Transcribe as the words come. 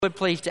Would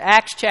please to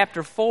Acts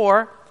chapter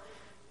 4.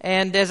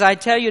 And as I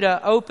tell you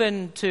to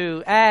open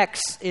to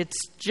Acts,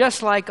 it's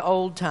just like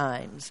old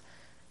times.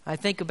 I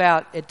think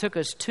about it took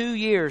us 2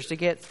 years to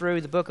get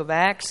through the book of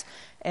Acts,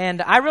 and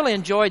I really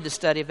enjoyed the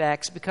study of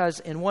Acts because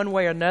in one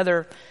way or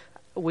another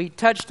we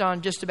touched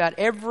on just about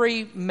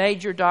every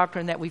major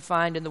doctrine that we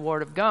find in the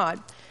Word of God.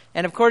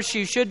 And of course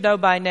you should know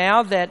by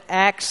now that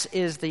Acts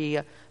is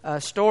the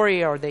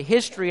story or the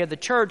history of the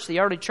church,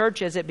 the early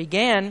church as it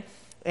began.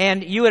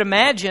 And you would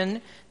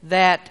imagine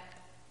that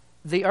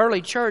the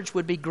early church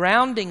would be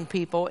grounding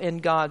people in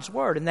God's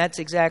Word, and that's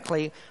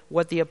exactly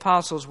what the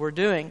apostles were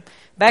doing.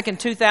 Back in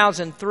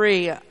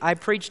 2003, I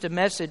preached a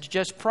message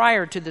just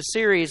prior to the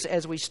series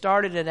as we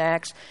started in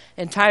Acts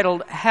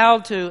entitled,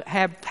 How to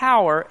Have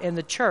Power in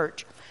the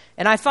Church.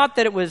 And I thought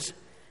that it was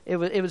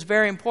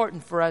very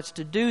important for us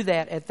to do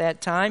that at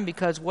that time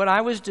because what I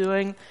was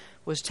doing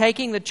was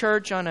taking the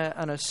church on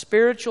a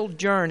spiritual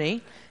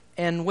journey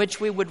in which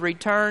we would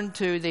return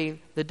to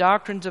the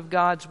doctrines of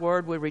God's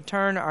Word, we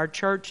return our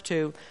church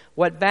to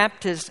what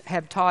Baptists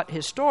have taught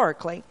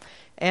historically.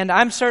 And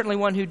I'm certainly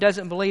one who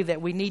doesn't believe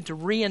that we need to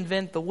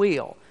reinvent the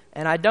wheel.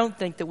 And I don't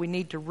think that we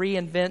need to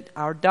reinvent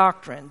our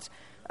doctrines.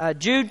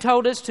 Jude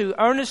told us to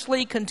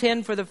earnestly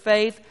contend for the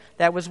faith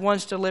that was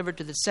once delivered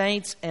to the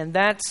saints, and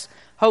that's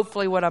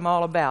hopefully what I'm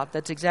all about.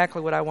 That's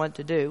exactly what I want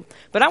to do.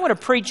 But I want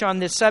to preach on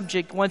this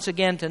subject once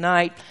again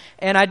tonight.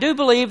 And I do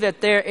believe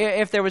that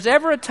if there was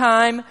ever a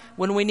time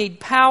when we need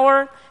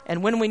power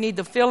and when we need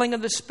the filling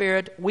of the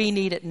Spirit, we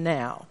need it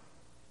now.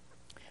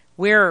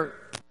 We're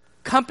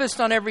compassed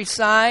on every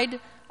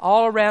side.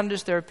 All around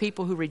us there are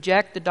people who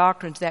reject the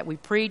doctrines that we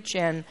preach,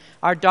 and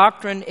our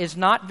doctrine is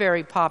not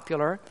very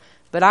popular.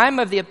 But I'm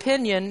of the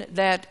opinion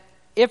that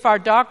if our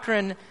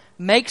doctrine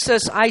makes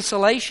us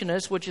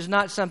isolationists, which is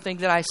not something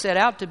that I set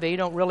out to be,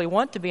 don't really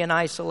want to be an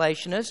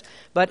isolationist,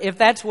 but if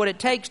that's what it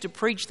takes to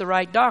preach the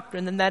right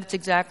doctrine, then that's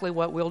exactly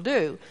what we'll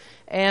do.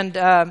 And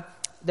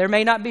there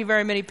may not be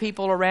very many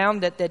people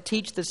around that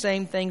teach the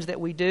same things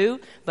that we do,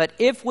 but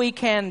if we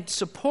can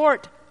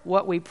support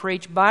what we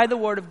preach by the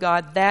Word of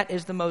God, that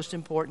is the most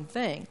important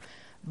thing.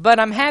 But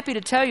I'm happy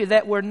to tell you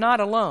that we're not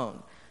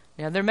alone.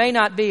 Now, there may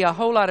not be a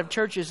whole lot of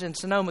churches in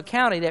Sonoma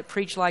County that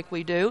preach like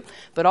we do,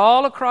 but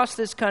all across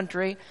this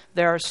country,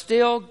 there are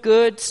still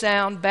good,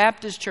 sound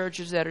Baptist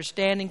churches that are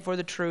standing for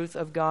the truth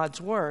of God's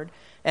Word.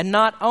 And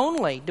not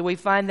only do we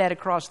find that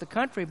across the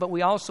country, but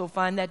we also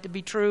find that to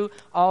be true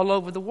all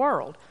over the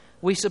world.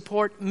 We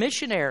support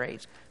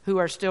missionaries who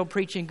are still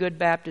preaching good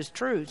Baptist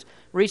truths.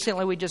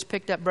 Recently, we just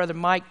picked up Brother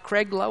Mike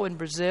Craiglow in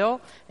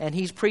Brazil, and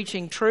he's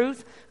preaching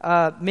truth.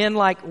 Men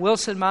like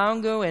Wilson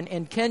Maungu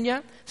in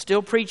Kenya,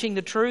 still preaching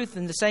the truth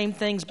and the same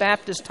things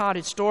Baptists taught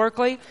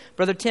historically.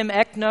 Brother Tim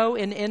Ekno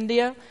in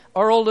India,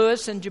 Earl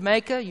Lewis in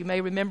Jamaica, you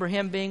may remember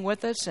him being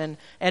with us, and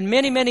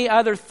many, many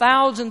other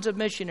thousands of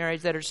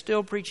missionaries that are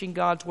still preaching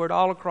God's Word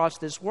all across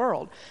this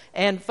world.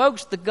 And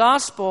folks, the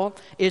gospel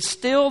is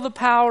still the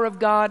power of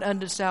God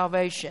unto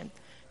salvation.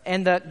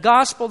 And the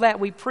gospel that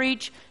we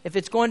preach, if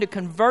it's going to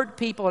convert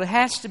people, it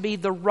has to be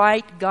the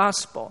right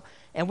gospel.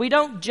 And we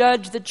don't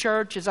judge the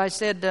church, as I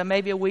said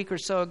maybe a week or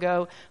so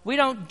ago, we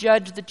don't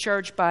judge the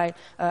church by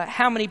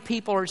how many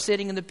people are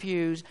sitting in the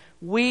pews.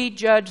 We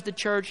judge the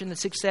church and the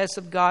success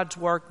of God's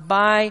work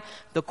by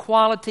the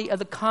quality of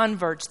the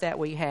converts that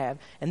we have.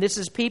 And this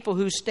is people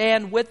who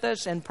stand with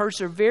us and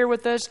persevere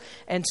with us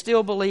and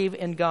still believe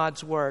in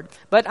God's Word.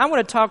 But I want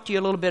to talk to you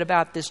a little bit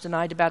about this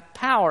tonight, about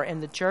power in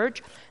the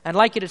church. I'd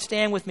like you to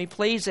stand with me,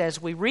 please, as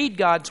we read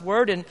God's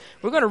Word. And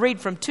we're going to read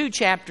from 2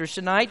 chapters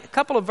tonight, a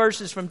couple of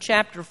verses from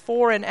chapter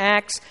 4 in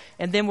Acts,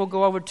 and then we'll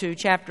go over to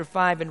chapter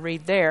 5 and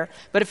read there.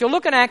 But if you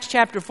look in Acts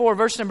chapter 4,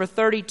 verse number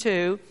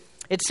 32,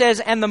 it says,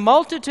 And the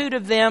multitude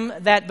of them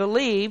that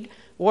believed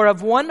were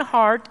of one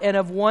heart and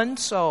of one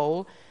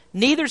soul.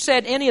 Neither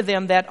said any of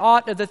them that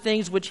aught of the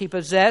things which he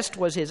possessed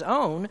was his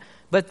own,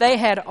 but they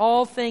had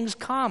all things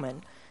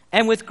common.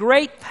 And with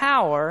great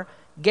power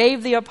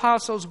gave the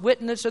apostles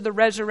witness of the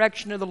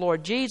resurrection of the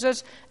Lord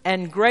Jesus,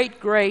 and great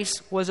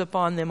grace was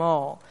upon them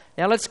all.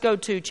 Now let's go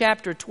to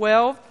chapter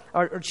 5,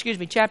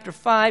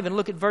 and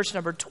look at verse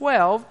number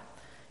 12.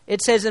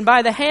 It says, And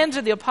by the hands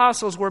of the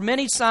apostles were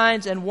many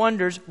signs and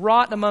wonders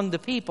wrought among the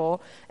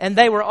people, and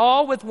they were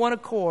all with one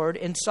accord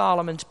in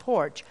Solomon's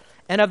porch.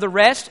 And of the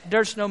rest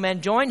durst no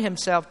man join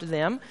himself to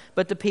them,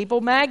 but the people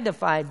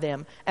magnified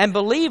them. And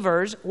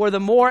believers were the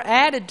more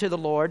added to the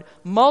Lord,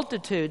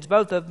 multitudes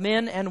both of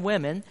men and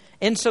women,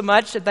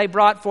 insomuch that they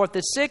brought forth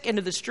the sick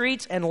into the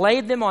streets and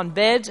laid them on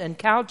beds and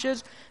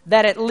couches,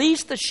 that at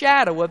least the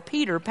shadow of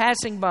Peter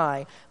passing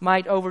by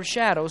might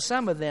overshadow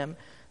some of them.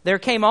 There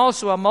came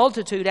also a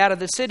multitude out of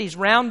the cities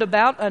round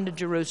about unto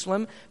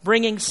Jerusalem,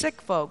 bringing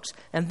sick folks,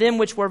 and them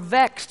which were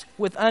vexed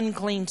with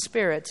unclean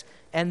spirits,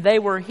 and they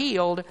were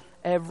healed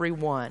every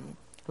one.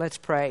 Let's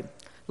pray.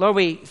 Lord,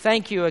 we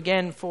thank you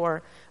again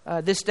for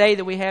this day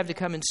that we have to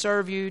come and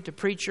serve you, to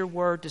preach your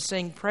word, to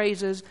sing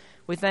praises.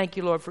 We thank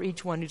you, Lord, for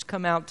each one who's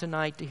come out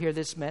tonight to hear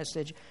this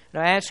message.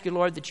 And I ask you,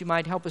 Lord, that you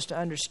might help us to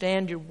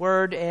understand your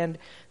word and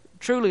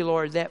truly,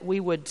 Lord, that we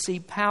would see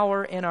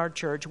power in our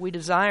church. We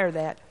desire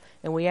that,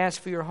 and we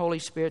ask for your Holy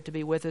Spirit to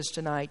be with us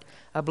tonight.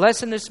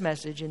 Bless in this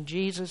message. In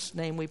Jesus'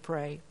 name we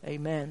pray.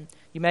 Amen.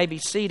 You may be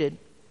seated.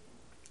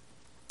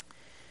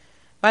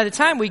 By the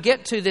time we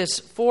get to this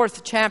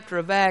 4th chapter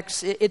of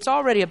Acts, it's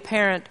already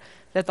apparent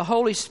that the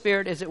Holy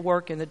Spirit is at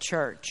work in the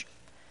church.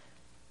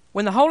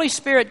 When the Holy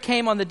Spirit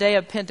came on the day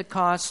of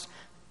Pentecost,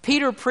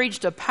 Peter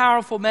preached a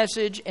powerful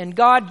message, and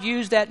God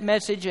used that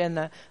message and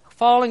the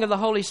falling of the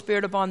Holy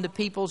Spirit upon the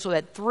people so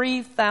that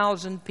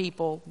 3,000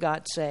 people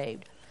got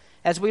saved.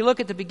 As we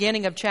look at the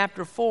beginning of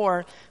chapter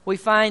 4, we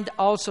find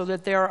also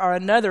that there are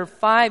another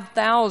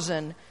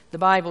 5,000, the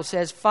Bible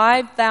says,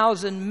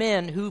 5,000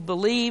 men who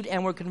believed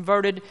and were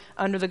converted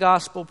under the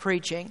gospel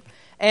preaching.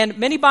 And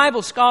many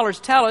Bible scholars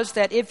tell us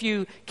that if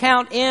you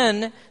count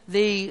in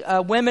the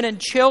women and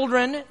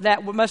children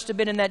that must have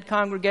been in that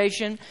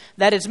congregation,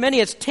 that as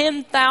many as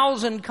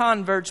 10,000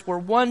 converts were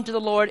won to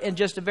the Lord in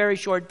just a very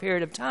short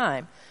period of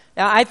time.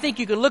 Now, I think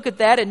you could look at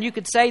that and you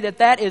could say that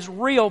that is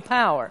real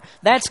power.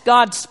 That's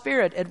God's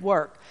Spirit at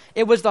work.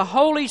 It was the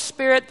Holy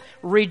Spirit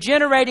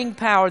regenerating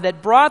power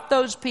that brought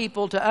those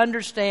people to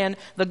understand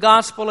the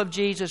gospel of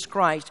Jesus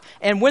Christ.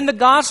 And when the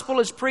gospel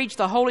is preached,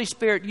 the Holy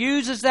Spirit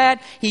uses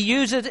that. He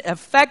uses it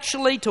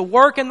effectually to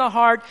work in the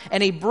heart,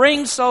 and He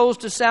brings souls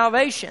to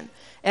salvation.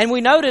 And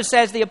we notice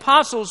as the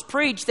apostles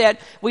preached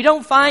that we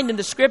don't find in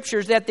the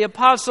Scriptures that the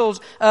apostles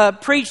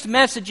preached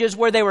messages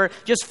where they were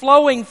just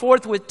flowing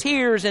forth with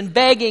tears and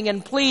begging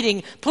and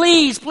pleading,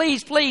 please,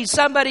 please, please,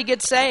 somebody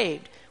get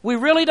saved. We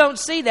really don't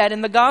see that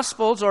in the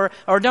Gospels or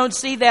don't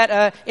see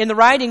that in the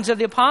writings of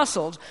the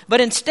apostles.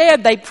 But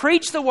instead, they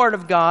preached the Word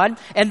of God,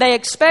 and they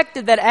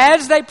expected that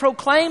as they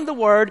proclaimed the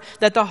Word,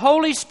 that the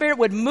Holy Spirit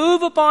would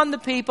move upon the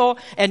people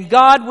and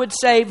God would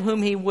save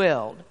whom He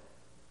willed.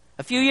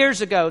 A few years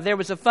ago, there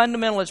was a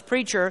fundamentalist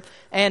preacher,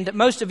 and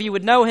most of you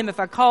would know him if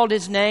I called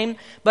his name,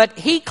 but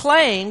he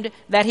claimed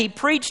that he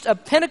preached a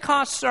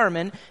Pentecost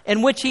sermon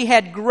in which he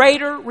had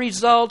greater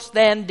results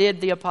than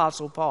did the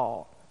Apostle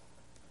Paul.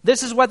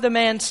 This is what the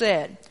man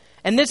said.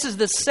 And this is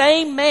the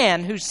same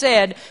man who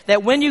said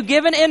that when you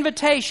give an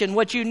invitation,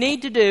 what you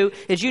need to do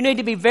is you need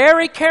to be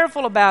very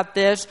careful about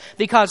this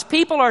because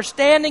people are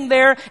standing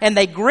there and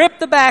they grip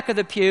the back of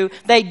the pew,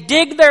 they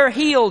dig their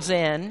heels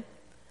in,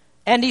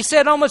 and he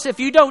said almost if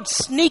you don't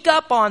sneak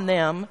up on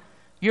them,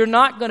 you're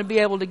not going to be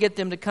able to get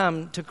them to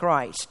come to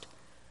Christ.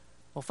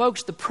 Well,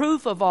 folks, the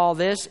proof of all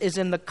this is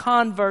in the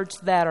converts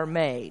that are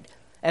made.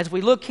 As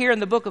we look here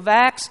in the book of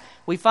Acts,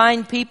 we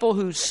find people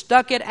who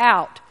stuck it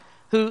out,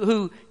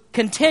 who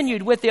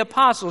continued with the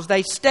apostles.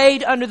 They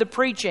stayed under the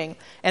preaching.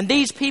 And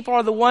these people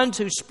are the ones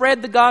who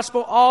spread the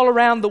gospel all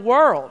around the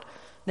world.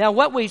 Now,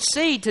 what we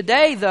see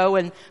today, though,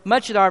 in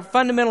much of our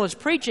fundamentalist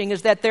preaching,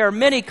 is that there are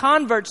many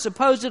converts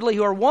supposedly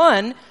who are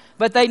won,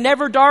 but they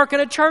never darken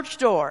a church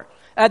door.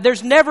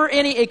 There's never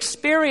any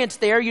experience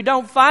there. You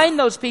don't find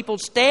those people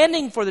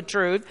standing for the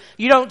truth.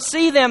 You don't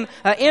see them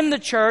in the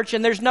church,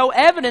 and there's no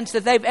evidence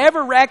that they've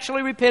ever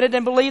actually repented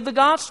and believed the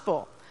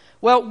gospel.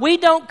 Well, we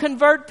don't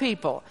convert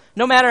people.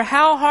 No matter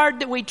how hard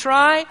that we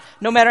try,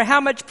 no matter how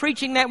much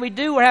preaching that we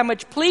do or how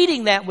much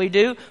pleading that we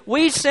do,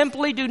 we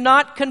simply do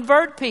not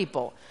convert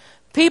people.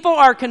 People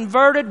are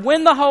converted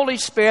when the Holy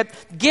Spirit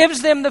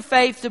gives them the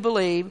faith to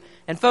believe.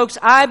 And folks,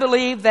 I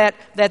believe that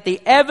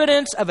the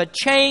evidence of a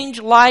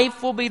changed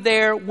life will be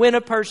there when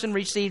a person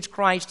receives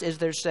Christ as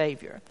their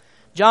Savior.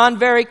 John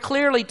very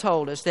clearly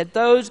told us that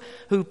those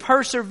who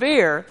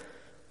persevere,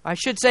 I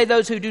should say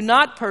those who do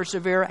not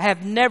persevere,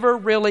 have never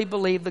really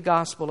believed the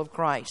gospel of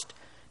Christ.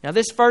 Now,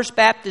 this First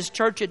Baptist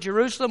Church at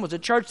Jerusalem was a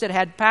church that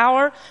had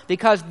power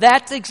because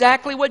that's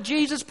exactly what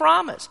Jesus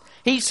promised.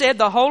 He said,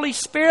 the Holy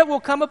Spirit will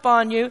come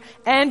upon you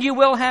and you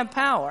will have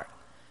power.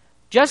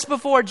 Just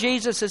before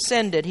Jesus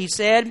ascended, He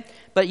said,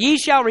 but ye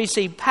shall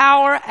receive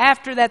power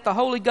after that the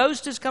Holy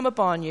Ghost has come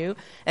upon you,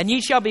 and ye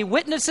shall be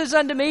witnesses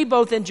unto me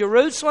both in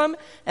Jerusalem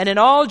and in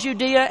all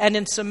Judea and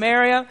in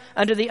Samaria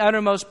unto the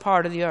uttermost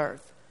part of the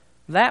earth.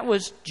 That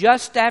was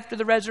just after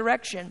the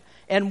resurrection.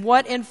 And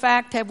what, in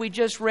fact, have we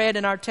just read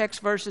in our text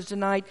verses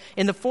tonight?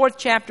 In the 4th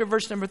chapter,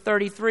 verse number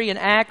 33 in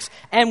Acts,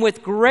 and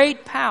with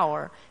great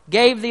power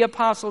gave the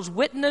apostles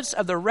witness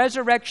of the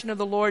resurrection of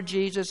the Lord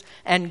Jesus,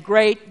 and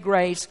great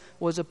grace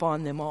was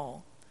upon them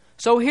all.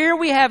 So here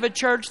we have a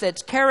church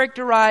that's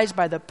characterized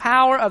by the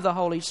power of the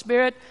Holy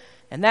Spirit,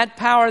 and that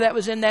power that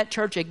was in that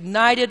church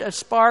ignited a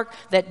spark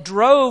that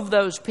drove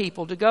those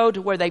people to go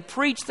to where they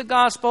preached the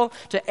gospel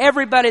to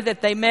everybody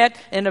that they met.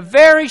 In a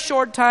very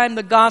short time,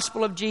 the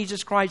gospel of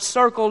Jesus Christ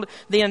circled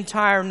the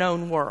entire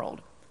known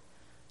world.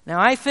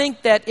 Now, I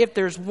think that if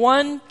there's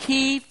one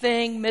key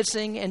thing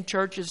missing in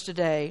churches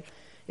today,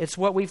 it's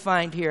what we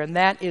find here, and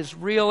that is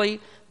really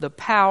the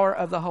power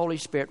of the Holy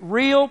Spirit.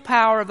 Real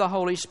power of the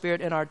Holy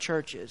Spirit in our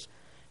churches.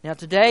 Now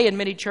today in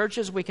many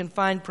churches we can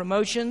find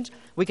promotions,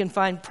 we can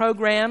find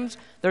programs,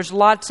 there's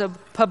lots of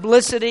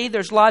publicity,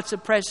 there's lots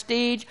of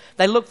prestige.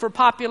 They look for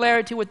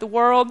popularity with the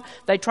world,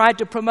 they try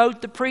to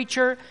promote the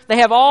preacher. They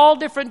have all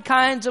different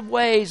kinds of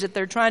ways that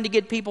they're trying to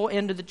get people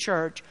into the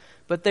church.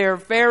 But there are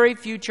very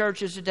few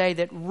churches today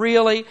that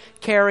really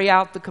carry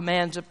out the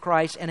commands of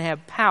Christ and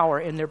have power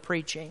in their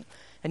preaching.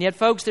 And yet,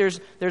 folks, there's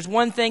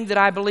one thing that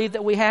I believe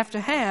that we have to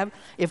have.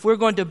 If we're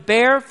going to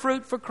bear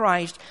fruit for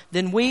Christ,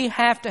 then we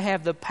have to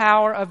have the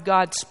power of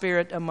God's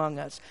Spirit among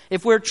us.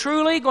 If we're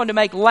truly going to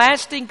make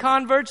lasting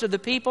converts of the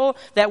people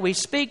that we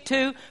speak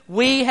to,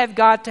 we have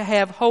got to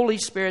have Holy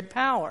Spirit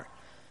power.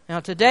 Now,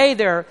 today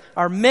there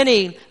are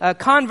many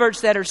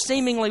converts that are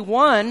seemingly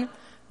won,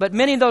 but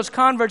many of those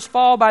converts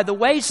fall by the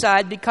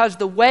wayside because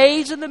the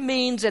ways and the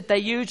means that they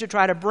use to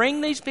try to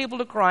bring these people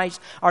to Christ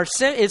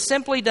is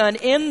simply done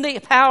in the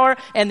power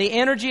and the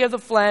energy of the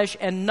flesh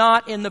and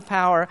not in the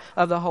power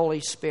of the Holy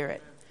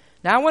Spirit.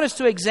 Now, I want us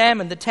to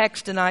examine the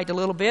text tonight a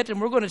little bit, and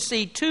we're going to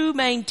see two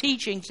main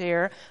teachings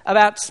here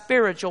about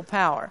spiritual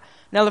power.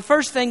 Now, the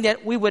first thing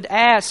that we would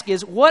ask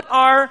is, what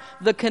are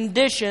the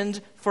conditions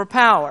for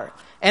power?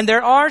 And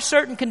there are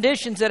certain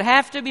conditions that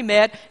have to be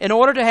met in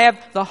order to have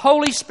the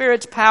Holy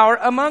Spirit's power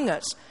among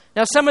us.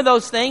 Now, some of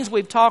those things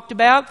we've talked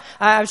about.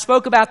 I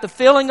spoke about the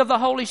filling of the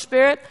Holy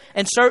Spirit,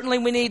 and certainly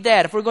we need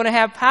that. If we're going to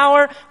have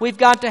power, we've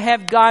got to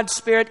have God's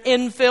Spirit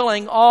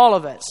infilling all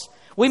of us.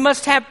 We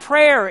must have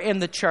prayer in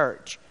the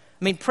church.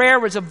 I mean, prayer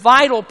was a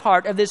vital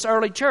part of this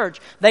early church.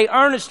 They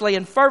earnestly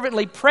and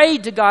fervently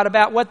prayed to God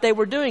about what they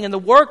were doing and the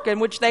work in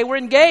which they were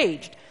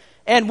engaged.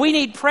 And we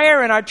need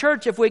prayer in our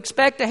church if we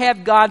expect to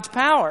have God's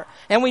power.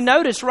 And we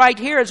notice right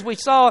here, as we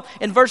saw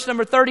in verse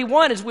number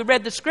 31, as we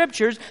read the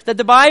Scriptures, that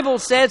the Bible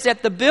says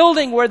that the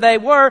building where they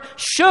were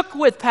shook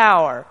with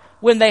power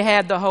when they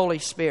had the Holy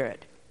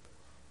Spirit.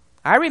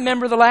 I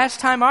remember the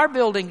last time our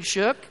building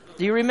shook.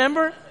 Do you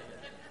remember?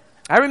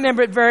 I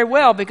remember it very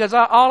well because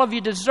all of you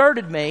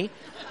deserted me.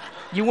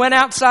 You went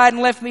outside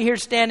and left me here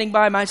standing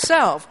by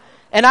myself.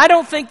 And I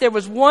don't think there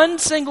was one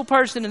single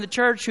person in the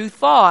church who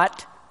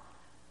thought,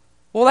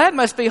 well, that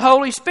must be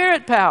Holy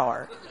Spirit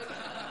power.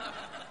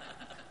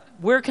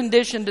 We're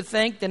conditioned to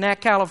think that in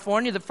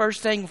California, the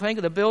first thing we think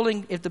of the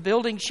building, if the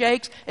building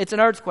shakes, it's an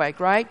earthquake,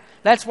 right?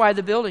 That's why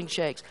the building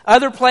shakes.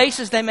 Other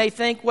places, they may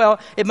think, well,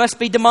 it must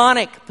be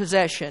demonic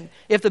possession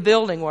if the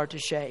building were to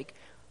shake.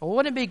 Well,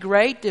 wouldn't it be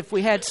great if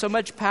we had so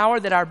much power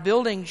that our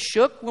building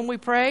shook when we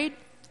prayed?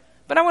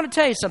 But I want to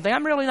tell you something.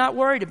 I'm really not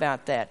worried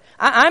about that.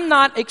 I'm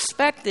not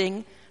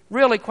expecting,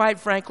 really, quite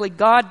frankly,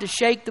 God to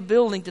shake the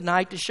building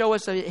tonight to show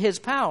us His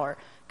power.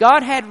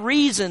 God had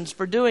reasons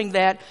for doing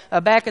that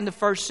back in the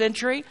first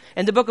century.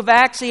 In the book of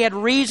Acts, He had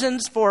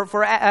reasons for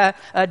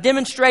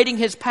demonstrating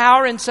His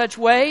power in such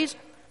ways.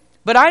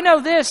 But I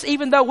know this,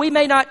 even though we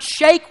may not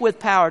shake with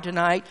power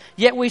tonight,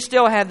 yet we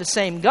still have the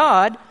same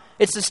God.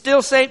 It's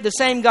the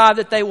same God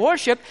that they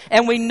worship,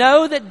 and we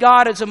know that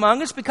God is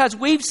among us because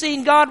we've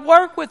seen God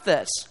work with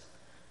us.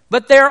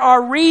 But there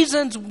are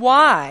reasons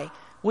why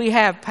we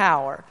have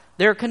power.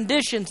 There are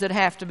conditions that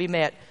have to be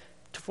met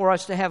for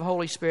us to have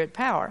Holy Spirit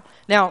power.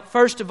 Now,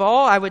 first of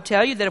all, I would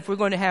tell you that if we're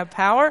going to have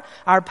power,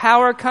 our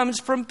power comes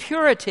from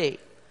purity.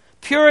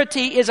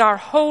 Purity is our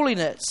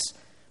holiness.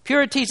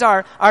 Purity is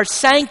our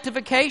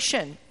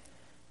sanctification.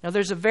 Now,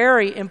 there's a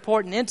very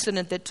important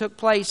incident that took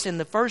place in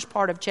the first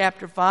part of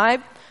chapter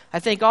 5. I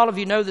think all of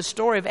you know the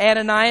story of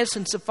Ananias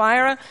and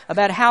Sapphira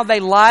about how they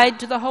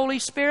lied to the Holy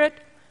Spirit.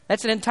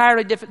 That's an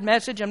entirely different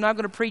message. I'm not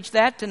going to preach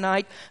that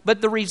tonight.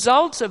 But the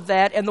results of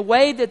that and the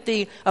way that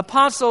the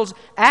apostles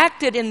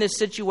acted in this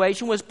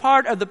situation was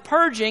part of the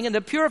purging and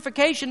the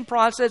purification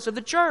process of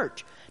the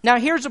church. Now,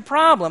 here's a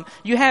problem.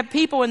 You have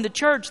people in the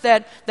church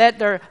that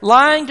they're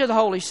lying to the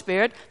Holy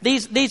Spirit.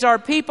 These are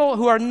people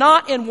who are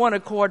not in one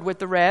accord with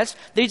the rest.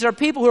 These are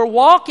people who are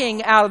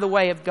walking out of the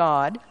way of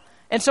God.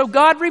 And so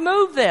God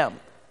removed them.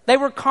 They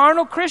were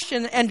carnal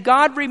Christians, and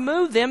God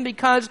removed them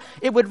because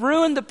it would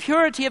ruin the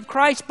purity of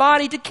Christ's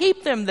body to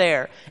keep them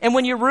there. And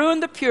when you ruin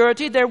the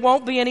purity, there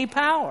won't be any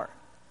power.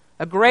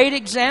 A great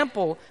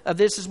example of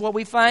this is what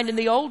we find in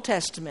the Old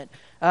Testament.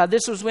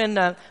 This was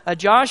when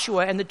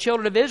Joshua and the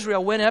children of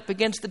Israel went up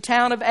against the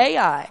town of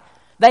Ai.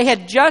 They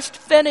had just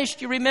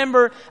finished, you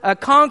remember,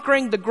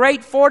 conquering the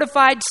great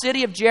fortified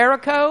city of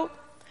Jericho.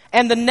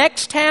 And the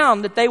next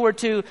town that they were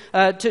to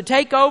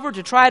take over,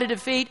 to try to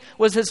defeat,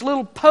 was this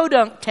little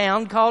podunk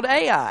town called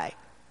Ai.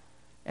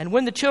 And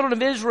when the children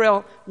of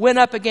Israel went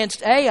up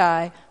against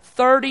Ai,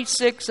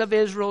 36 of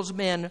Israel's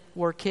men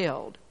were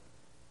killed.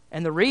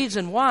 And the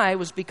reason why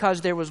was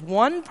because there was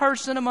one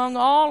person among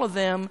all of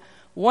them,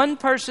 one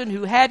person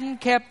who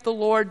hadn't kept the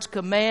Lord's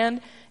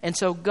command, and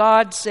so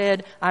God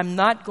said, I'm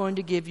not going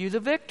to give you the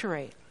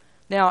victory.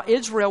 Now,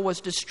 Israel was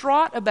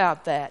distraught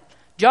about that.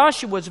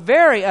 Joshua was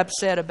very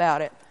upset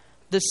about it.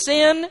 The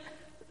sin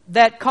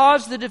that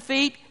caused the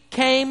defeat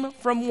came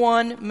from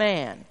one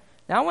man.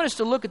 Now, I want us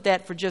to look at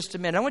that for just a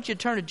minute. I want you to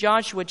turn to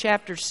Joshua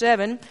chapter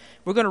 7.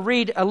 We're going to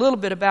read a little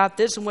bit about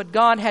this and what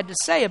God had to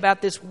say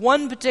about this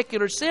one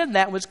particular sin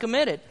that was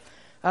committed.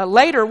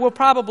 Later, we'll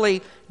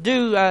probably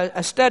do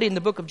a study in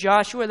the book of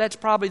Joshua. That's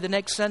probably the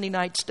next Sunday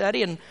night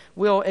study, and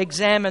we'll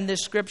examine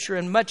this scripture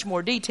in much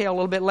more detail a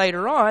little bit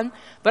later on.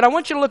 But I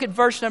want you to look at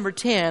verse number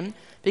 10,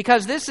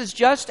 because this is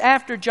just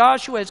after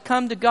Joshua has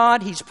come to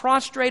God. He's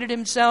prostrated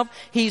himself.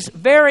 He's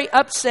very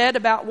upset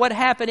about what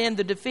happened in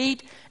the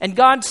defeat, and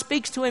God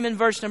speaks to him in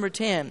verse number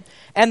 10.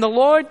 And the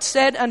Lord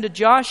said unto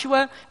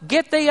Joshua,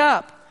 Get thee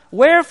up.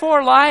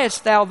 Wherefore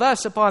liest thou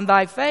thus upon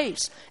thy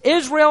face?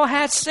 Israel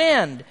hath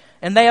sinned,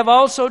 and they have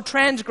also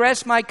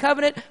transgressed my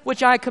covenant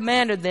which I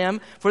commanded them,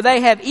 for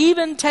they have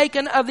even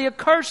taken of the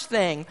accursed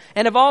thing,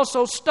 and have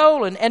also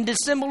stolen, and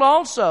dissembled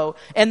also,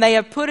 and they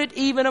have put it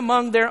even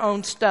among their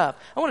own stuff.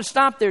 I want to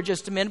stop there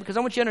just a minute, because I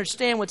want you to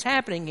understand what's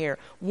happening here.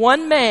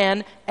 One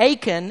man,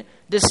 Achan,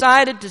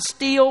 decided to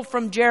steal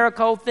from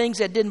Jericho things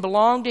that didn't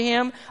belong to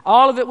him.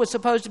 All of it was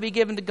supposed to be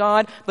given to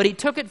God, but he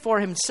took it for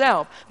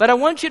himself. But I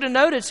want you to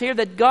notice here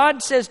that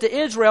God says to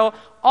Israel,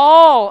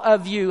 all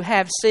of you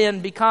have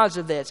sinned because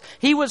of this.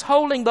 He was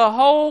holding the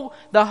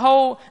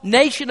whole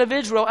nation of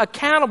Israel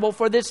accountable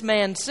for this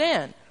man's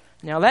sin.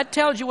 Now that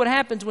tells you what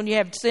happens when you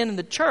have sin in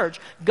the church.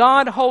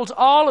 God holds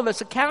all of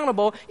us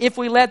accountable if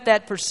we let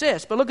that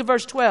persist. But look at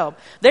verse 12.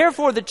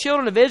 Therefore the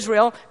children of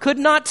Israel could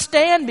not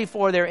stand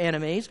before their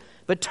enemies,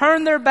 but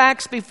turned their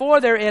backs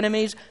before their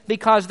enemies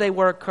because they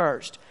were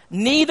cursed.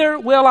 Neither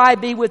will I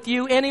be with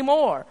you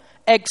anymore,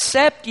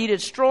 except ye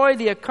destroy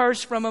the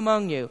accursed from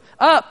among you.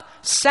 Up,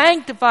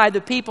 sanctify the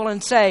people,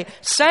 and say,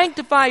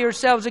 Sanctify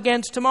yourselves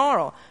against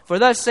tomorrow. For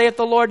thus saith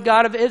the Lord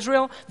God of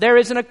Israel, There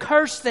is an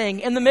accursed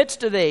thing in the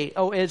midst of thee,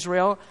 O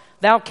Israel.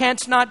 Thou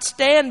canst not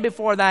stand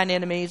before thine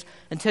enemies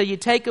until you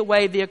take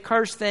away the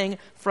accursed thing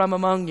from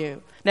among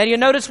you. Now, do you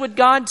notice what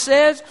God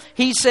says?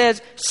 He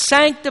says,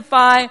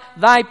 sanctify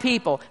thy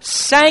people.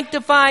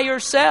 Sanctify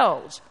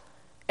yourselves.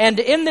 And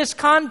in this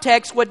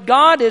context, what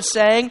God is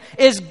saying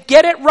is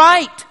get it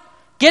right.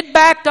 Get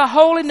back to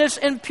holiness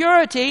and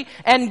purity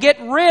and get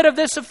rid of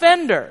this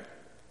offender.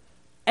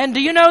 And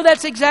do you know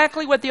that's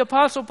exactly what the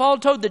Apostle Paul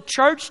told the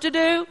church to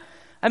do?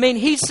 I mean,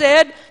 he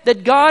said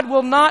that God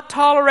will not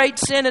tolerate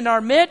sin in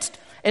our midst.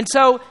 And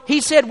so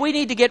he said we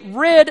need to get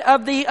rid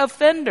of the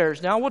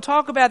offenders. Now, we'll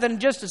talk about that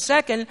in just a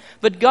second,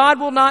 but God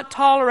will not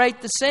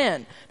tolerate the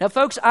sin. Now,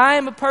 folks, I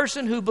am a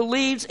person who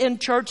believes in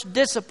church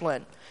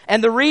discipline.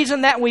 And the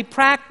reason that we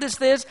practice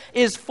this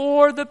is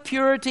for the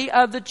purity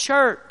of the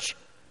church.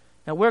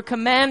 Now, we're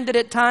commanded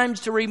at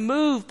times to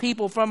remove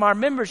people from our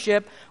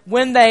membership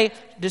when they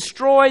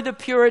destroy the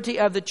purity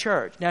of the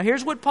church. Now,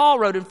 here's what Paul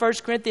wrote in 1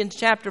 Corinthians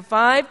chapter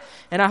 5,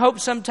 and I hope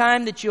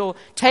sometime that you'll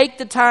take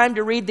the time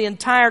to read the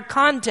entire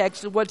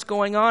context of what's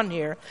going on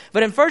here.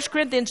 But in 1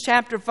 Corinthians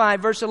chapter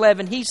 5, verse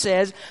 11, he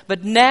says,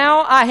 But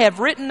now I have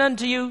written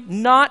unto you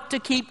not to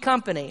keep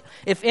company.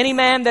 If any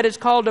man that is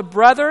called a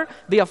brother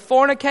be a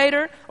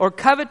fornicator, or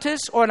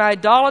covetous, or an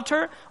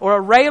idolater, or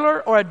a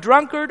railer, or a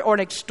drunkard, or an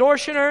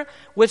extortioner,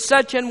 with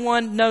such an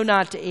one know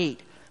not to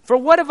eat. For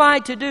what have I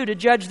to do to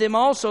judge them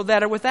also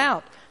that are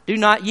without? Do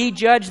not ye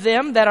judge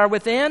them that are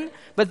within?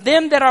 But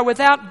them that are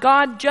without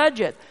God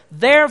judgeth.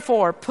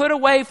 Therefore put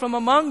away from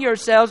among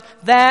yourselves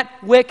that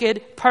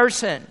wicked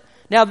person.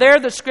 Now there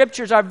the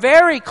scriptures are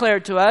very clear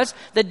to us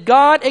that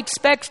God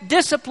expects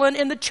discipline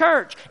in the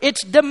church.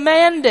 It's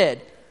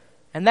demanded.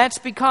 And that's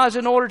because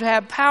in order to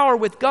have power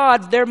with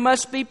God, there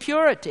must be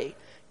purity.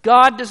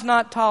 God does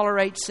not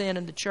tolerate sin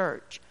in the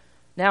church.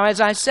 Now as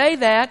I say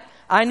that,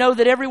 I know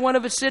that every one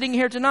of us sitting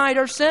here tonight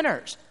are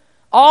sinners.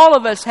 All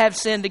of us have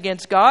sinned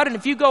against God. And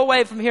if you go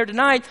away from here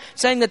tonight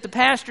saying that the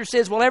pastor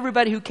says, well,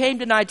 everybody who came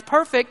tonight's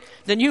perfect,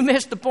 then you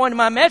missed the point of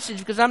my message,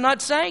 because I'm not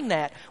saying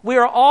that. We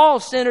are all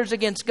sinners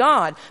against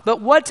God.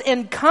 But what's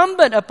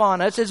incumbent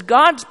upon us as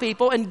God's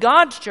people in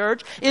God's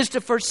church is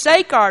to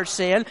forsake our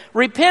sin,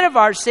 repent of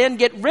our sin,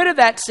 get rid of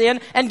that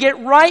sin, and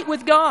get right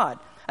with God.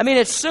 I mean,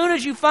 as soon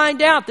as you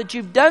find out that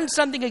you've done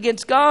something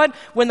against God,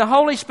 when the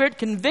Holy Spirit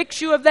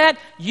convicts you of that,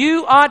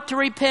 you ought to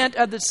repent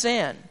of the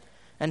sin.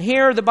 And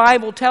here the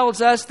Bible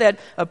tells us that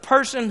a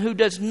person who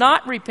does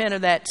not repent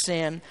of that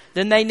sin,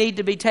 then they need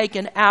to be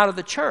taken out of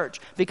the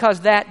church, because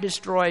that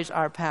destroys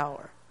our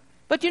power.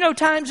 But you know,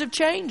 times have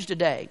changed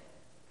today.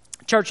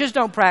 Churches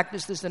don't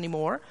practice this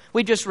anymore.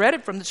 We just read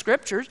it from the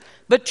scriptures,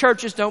 but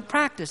churches don't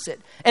practice it.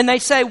 And they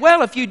say,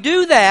 well, if you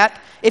do that,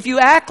 if you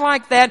act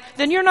like that,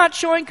 then you're not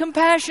showing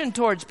compassion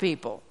towards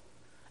people.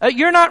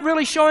 You're not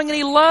really showing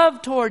any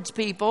love towards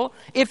people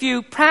if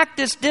you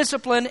practice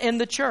discipline in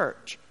the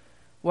church.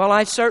 Well,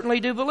 I certainly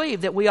do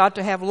believe that we ought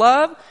to have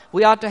love,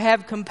 we ought to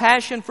have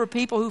compassion for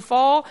people who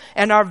fall,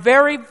 and our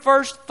very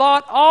first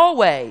thought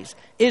always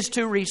is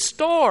to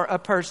restore a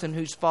person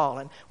who's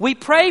fallen. We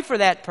pray for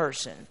that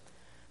person.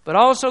 But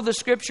also the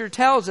scripture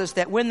tells us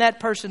that when that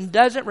person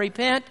doesn't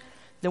repent,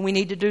 then we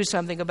need to do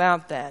something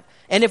about that.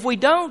 And if we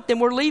don't, then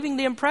we're leaving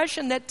the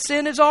impression that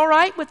sin is all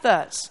right with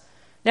us.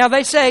 Now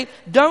they say,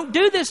 don't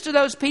do this to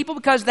those people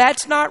because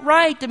that's not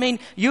right. I mean,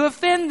 you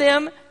offend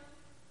them,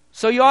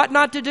 so you ought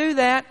not to do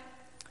that.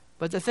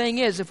 But the thing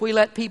is, if we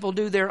let people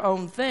do their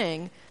own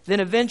thing,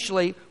 then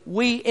eventually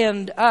we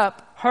end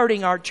up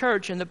hurting our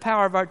church and the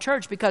power of our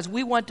church because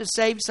we want to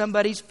save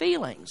somebody's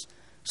feelings.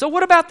 So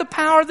what about the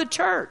power of the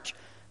church?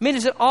 I mean,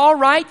 is it all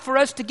right for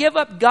us to give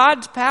up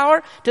God's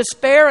power to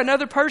spare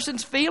another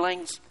person's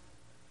feelings?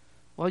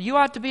 Well, you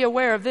ought to be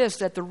aware of this,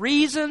 that the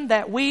reason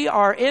that we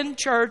are in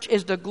church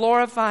is to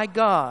glorify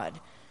God.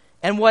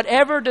 And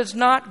whatever does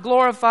not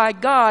glorify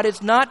God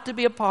is not to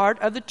be a part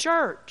of the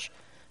church.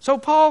 So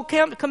Paul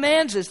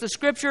commands this. The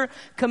Scripture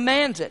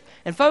commands it.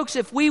 And folks,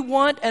 if we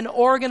want an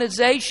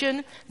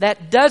organization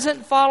that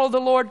doesn't follow the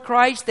Lord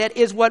Christ, that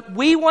is what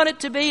we want it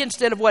to be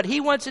instead of what He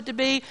wants it to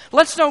be,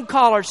 let's don't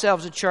call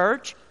ourselves a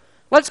church.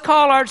 Let's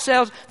call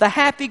ourselves the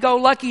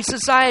Happy-Go-Lucky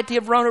Society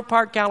of Rohnert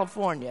Park,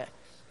 California.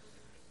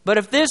 But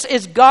if this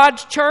is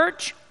God's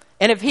church,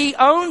 and if He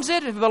owns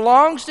it, if it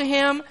belongs to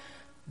Him,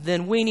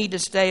 then we need to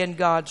stay in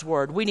God's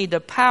Word. We need the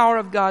power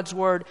of God's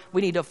Word.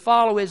 We need to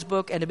follow His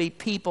book and to be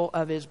people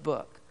of His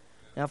book.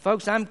 Now,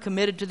 folks, I'm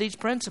committed to these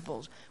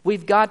principles.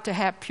 We've got to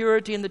have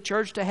purity in the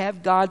church to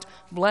have God's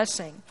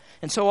blessing.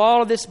 And so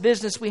all of this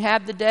business we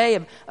have today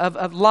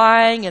of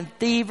lying and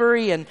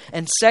thievery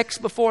and sex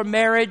before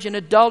marriage and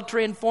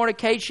adultery and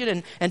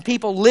fornication and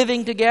people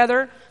living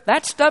together,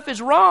 that stuff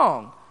is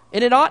wrong.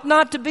 And it ought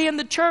not to be in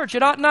the church.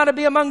 It ought not to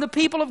be among the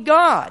people of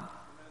God.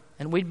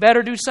 And we'd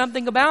better do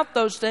something about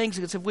those things,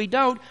 because if we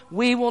don't,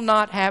 we will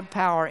not have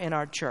power in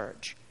our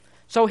church.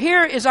 So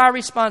here is our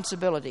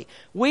responsibility.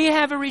 We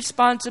have a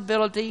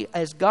responsibility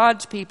as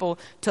God's people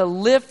to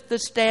lift the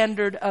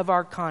standard of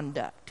our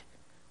conduct.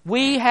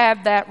 We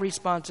have that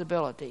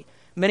responsibility.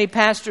 Many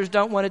pastors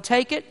don't want to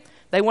take it.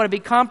 They want to be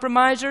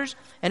compromisers.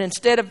 And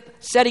instead of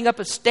setting up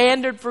a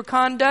standard for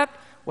conduct,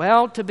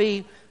 well, to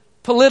be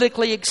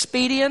politically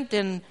expedient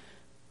and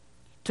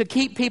to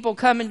keep people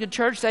coming to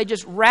church, they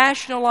just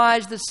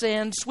rationalize the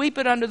sin, sweep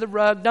it under the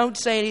rug, don't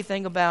say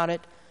anything about it.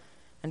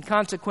 And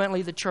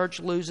consequently, the church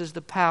loses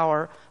the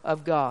power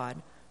of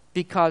God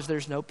because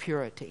there's no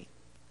purity.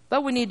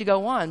 But we need to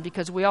go on,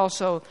 because we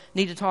also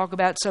need to talk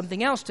about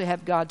something else to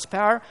have God's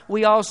power.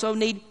 We also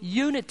need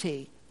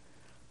unity.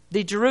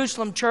 The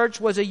Jerusalem church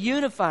was a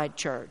unified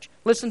church.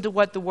 Listen to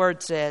what the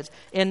Word says.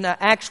 In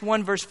Acts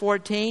 1 verse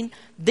 14,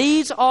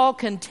 these all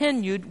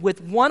continued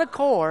with one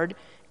accord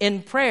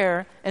in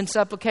prayer and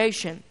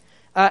supplication.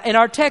 In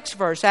our text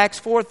verse, Acts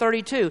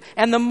 4:32,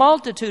 and the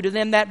multitude of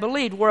them that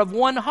believed were of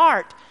one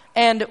heart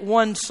and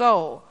one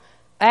soul.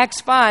 Acts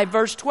 5,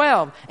 verse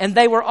 12, and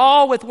they were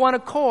all with one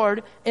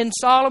accord in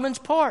Solomon's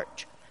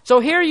porch.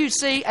 So here you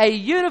see a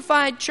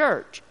unified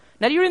church.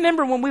 Now, do you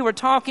remember when we were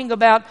talking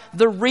about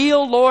the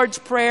real Lord's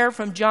Prayer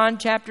from John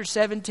chapter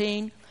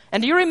 17?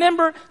 And do you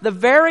remember the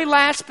very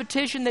last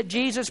petition that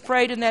Jesus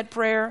prayed in that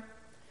prayer?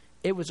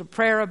 It was a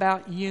prayer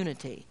about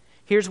unity.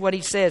 Here's what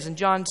He says in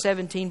John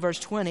 17, verse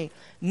 20.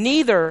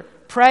 Neither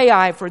pray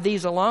I for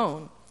these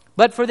alone,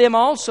 but for them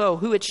also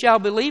who it shall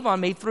believe on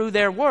me through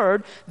their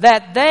word,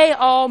 that they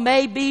all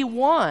may be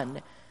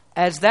one,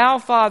 as thou,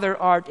 Father,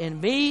 art in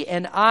me,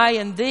 and I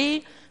in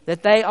thee,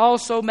 that they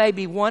also may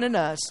be one in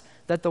us,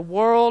 that the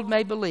world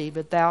may believe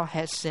that thou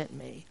hast sent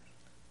me.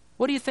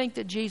 What do you think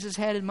that Jesus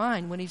had in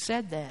mind when He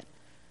said that?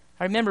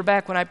 I remember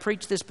back when I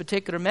preached this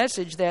particular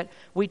message that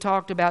we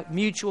talked about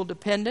mutual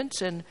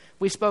dependence and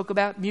we spoke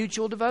about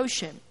mutual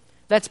devotion.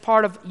 That's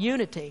part of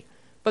unity.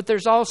 But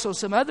there's also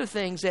some other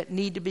things that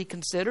need to be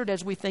considered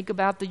as we think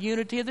about the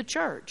unity of the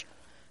church.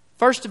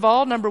 First of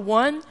all, number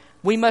one,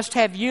 we must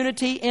have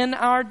unity in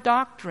our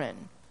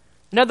doctrine.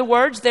 In other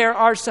words, there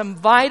are some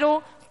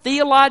vital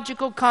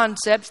theological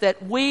concepts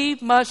that we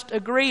must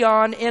agree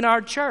on in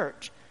our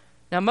church.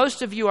 Now,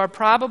 most of you are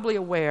probably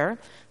aware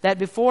that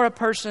before a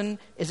person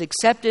is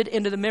accepted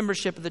into the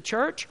membership of the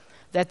church,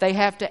 that they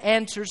have to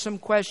answer some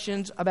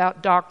questions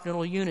about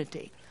doctrinal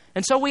unity.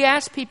 And so we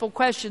ask people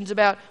questions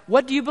about,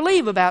 what do you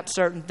believe about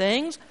certain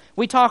things?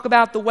 We talk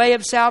about the way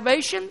of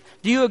salvation.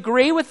 Do you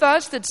agree with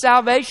us that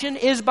salvation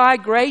is by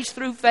grace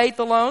through faith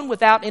alone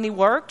without any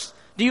works?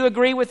 Do you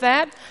agree with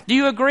that? Do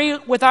you agree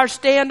with our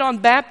stand on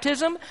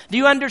baptism? Do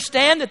you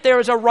understand that there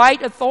is a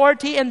right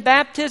authority in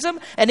baptism?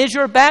 And is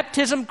your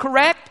baptism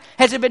correct?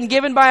 Has it been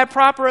given by a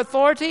proper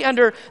authority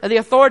under the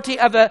authority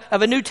of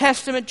a New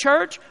Testament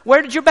church?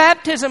 Where did your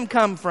baptism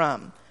come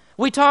from?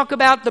 We talk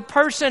about the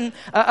person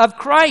of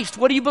Christ.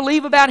 What do you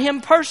believe about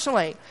Him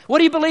personally? What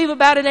do you believe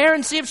about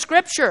inerrancy of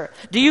Scripture?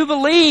 Do you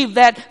believe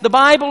that the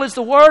Bible is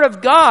the Word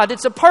of God?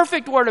 It's a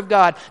perfect Word of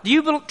God. Do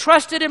you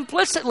trust it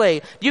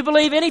implicitly? Do you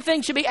believe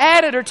anything should be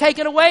added or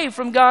taken away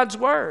from God's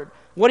Word?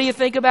 What do you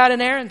think about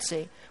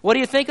inerrancy? What do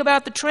you think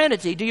about the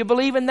Trinity? Do you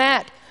believe in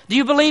that? Do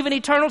you believe in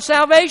eternal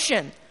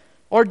salvation?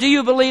 Or do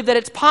you believe that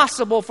it's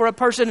possible for a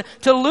person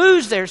to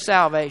lose their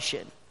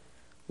salvation?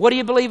 What do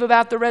you believe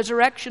about the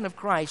resurrection of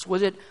Christ?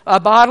 Was it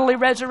a bodily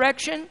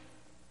resurrection?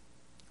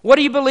 What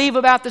do you believe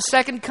about the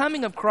second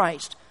coming of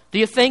Christ? Do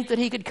you think that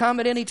He could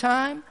come at any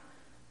time?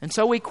 And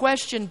so we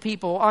question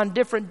people on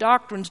different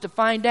doctrines to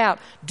find out,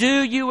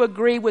 do you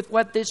agree with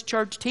what this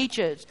church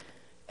teaches?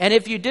 And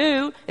if you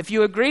do, if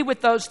you agree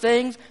with those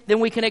things, then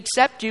we can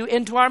accept you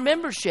into our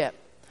membership.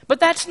 But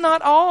that's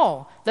not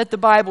all that the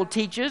Bible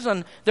teaches,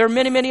 and there are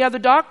many, many other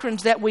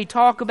doctrines that we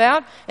talk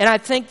about, and I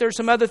think there's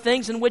some other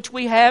things in which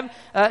we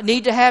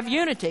need to have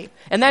unity.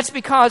 And that's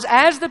because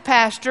as the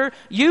pastor,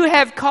 you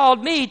have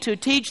called me to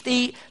teach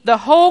the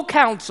whole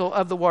counsel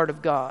of the Word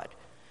of God.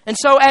 And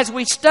so as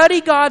we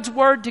study God's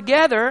Word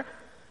together,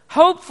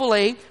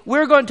 hopefully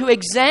we're going to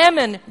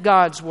examine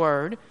God's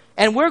Word,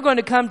 and we're going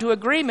to come to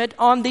agreement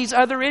on these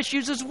other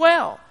issues as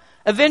well.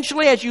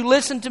 Eventually, as you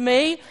listen to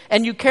me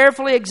and you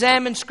carefully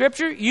examine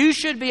Scripture, you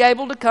should be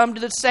able to come to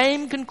the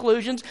same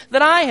conclusions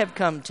that I have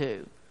come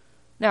to.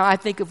 Now, I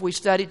think if we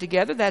study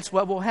together, that's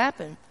what will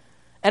happen.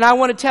 And I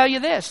want to tell you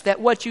this, that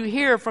what you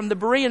hear from the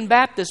Berean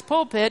Baptist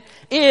pulpit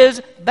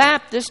is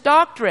Baptist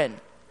doctrine.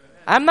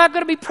 I'm not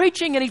going to be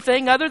preaching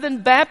anything other than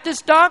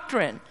Baptist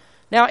doctrine.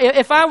 Now,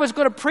 if I was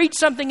going to preach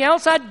something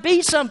else, I'd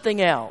be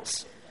something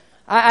else.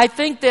 I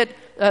think that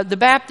the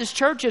Baptist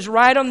church is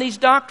right on these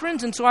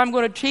doctrines, and so I'm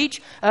going to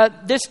teach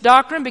this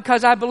doctrine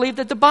because I believe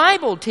that the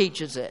Bible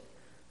teaches it.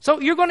 So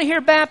you're going to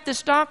hear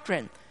Baptist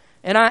doctrine.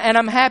 And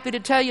I'm happy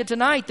to tell you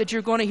tonight that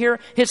you're going to hear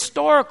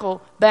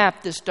historical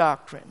Baptist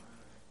doctrine.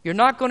 You're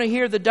not going to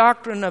hear the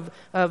doctrine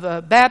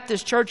of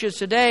Baptist churches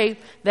today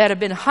that have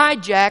been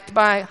hijacked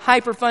by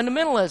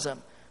hyper-fundamentalism.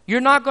 You're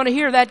not going to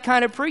hear that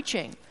kind of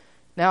preaching.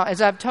 Now,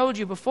 as I've told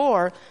you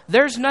before,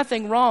 there's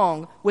nothing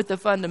wrong with the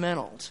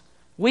fundamentals.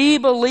 We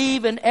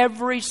believe in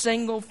every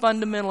single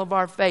fundamental of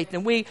our faith,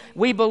 and we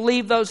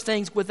believe those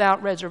things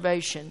without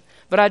reservation.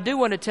 But I do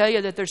want to tell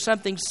you that there's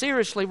something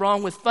seriously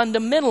wrong with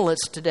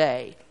fundamentalists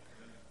today.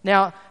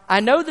 Now,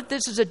 I know that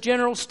this is a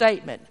general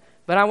statement,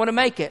 but I want to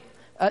make it.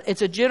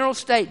 It's a general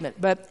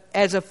statement, but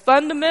as a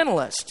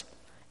fundamentalist,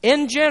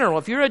 in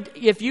general,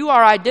 if you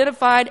are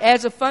identified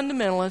as a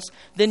fundamentalist,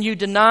 then you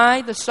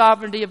deny the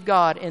sovereignty of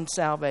God in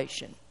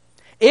salvation.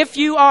 If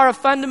you are a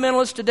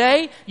fundamentalist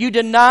today, you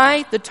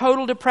deny the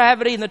total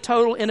depravity and the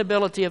total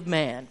inability of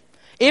man.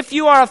 If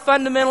you are a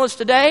fundamentalist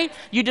today,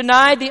 you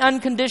deny the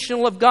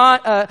unconditional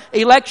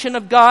election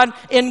of God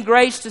in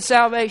grace to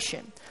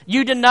salvation.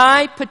 You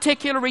deny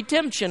particular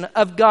redemption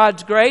of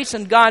God's grace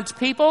and God's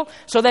people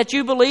so that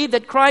you believe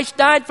that Christ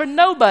died for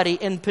nobody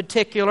in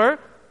particular.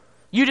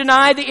 You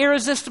deny the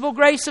irresistible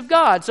grace of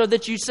God so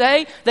that you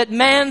say that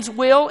man's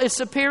will is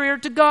superior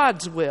to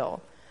God's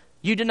will.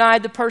 You deny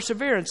the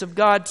perseverance of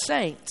God's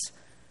saints.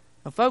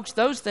 Well, folks,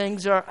 those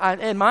things are,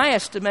 in my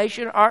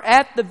estimation, are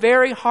at the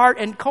very heart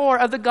and core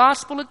of the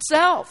gospel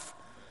itself.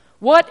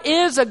 What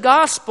is a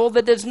gospel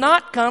that does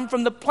not come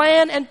from the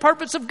plan and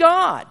purpose of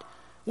God?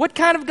 What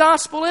kind of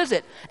gospel is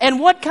it? And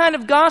what kind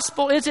of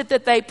gospel is it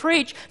that they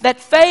preach that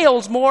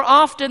fails more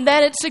often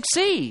than it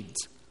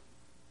succeeds?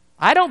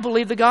 I don't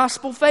believe the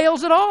gospel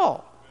fails at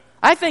all.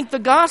 I think the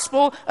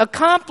gospel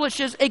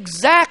accomplishes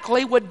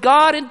exactly what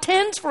God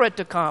intends for it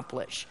to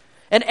accomplish.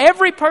 And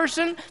every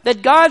person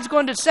that God's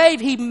going to save,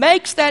 He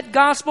makes that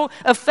gospel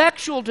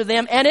effectual to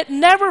them, and it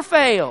never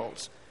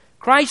fails.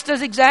 Christ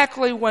does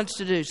exactly what He wants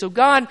to do. So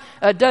God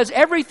does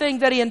everything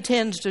that He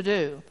intends to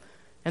do.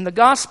 And the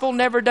gospel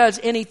never does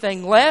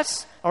anything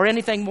less, or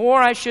anything more,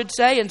 I should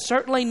say, and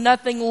certainly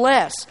nothing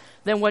less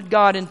than what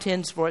God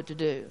intends for it to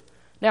do.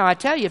 Now, I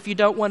tell you, if you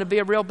don't want to be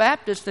a real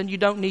Baptist, then you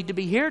don't need to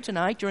be here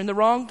tonight. You're in the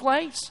wrong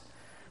place.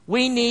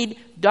 We need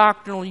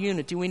doctrinal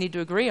unity. We need to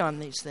agree on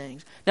these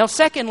things. Now,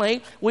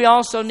 secondly, we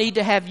also need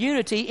to have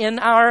unity in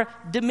our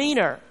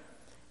demeanor.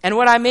 And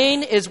what I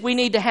mean is we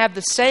need to have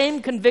the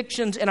same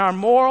convictions in our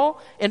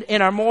morals,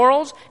 in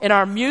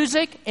our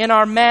music, in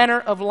our manner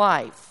of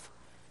life.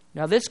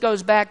 Now, this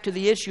goes back to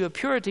the issue of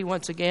purity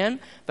once again,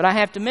 but I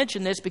have to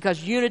mention this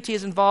because unity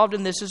is involved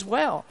in this as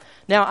well.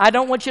 Now, I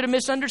don't want you to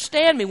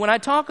misunderstand me when I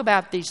talk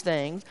about these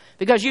things,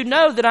 because you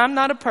know that I'm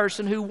not a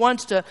person who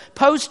wants to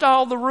post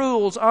all the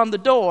rules on the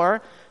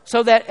door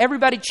so that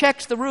everybody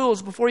checks the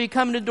rules before you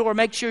come in the door,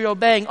 make sure you're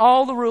obeying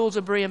all the rules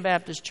of Berean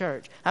Baptist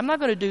Church. I'm not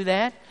going to do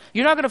that.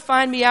 You're not going to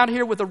find me out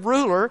here with a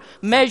ruler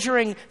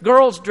measuring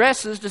girls'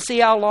 dresses to see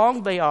how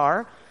long they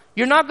are.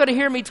 You're not going to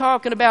hear me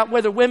talking about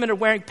whether women are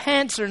wearing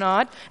pants or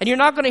not. And you're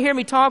not going to hear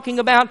me talking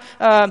about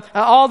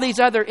all these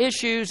other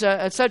issues,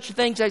 such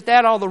things like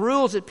that, all the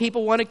rules that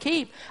people want to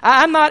keep.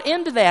 I'm not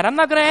into that. I'm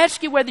not going to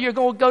ask you whether you're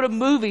going to go to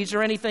movies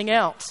or anything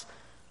else.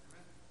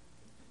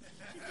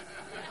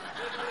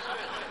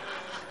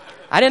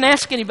 I didn't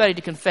ask anybody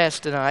to confess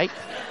tonight.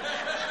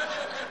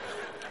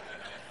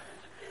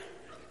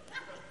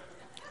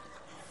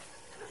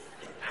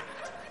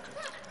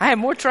 I have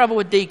more trouble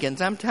with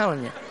deacons, I'm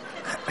telling you.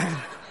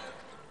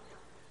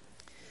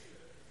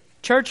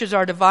 Churches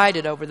are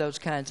divided over those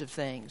kinds of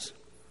things.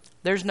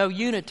 There's no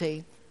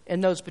unity in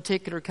those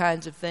particular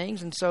kinds of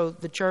things, and so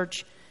the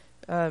church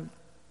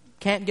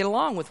can't get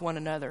along with one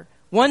another.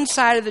 One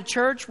side of the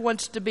church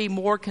wants to be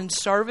more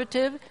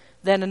conservative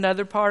than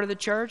another part of the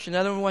church.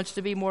 Another one wants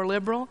to be more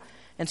liberal.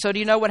 And so do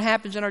you know what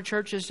happens in our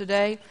churches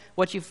today?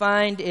 What you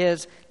find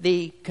is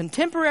the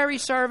contemporary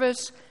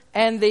service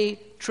and the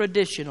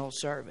traditional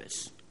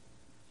service.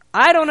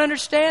 I don't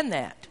understand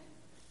that.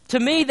 To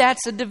me,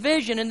 that's a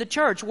division in the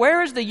church.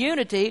 Where is the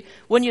unity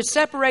when you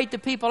separate the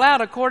people out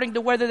according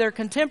to whether they're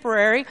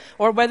contemporary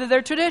or whether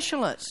they're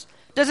traditionalists?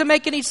 Doesn't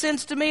make any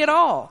sense to me at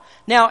all.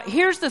 Now,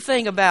 here's the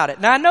thing about it.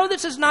 Now, I know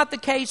this is not the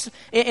case,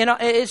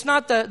 it's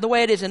not the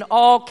way it is in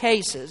all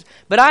cases,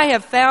 but I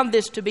have found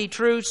this to be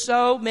true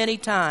so many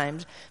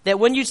times that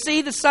when you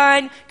see the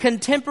sign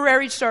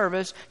contemporary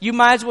service, you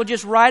might as well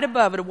just write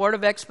above it a word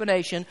of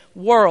explanation,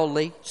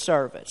 worldly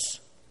service.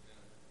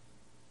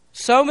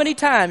 So many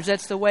times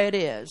that's the way it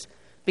is.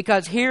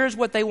 Because here's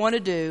what they want to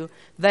do.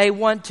 They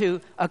want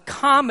to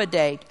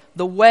accommodate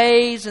the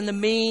ways and the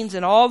means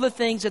and all the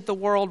things that the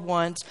world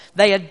wants.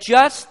 They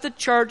adjust the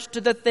church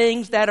to the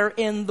things that are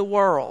in the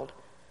world.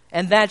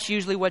 And that's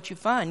usually what you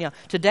find. You know,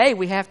 today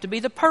we have to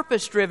be the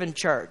purpose-driven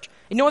church.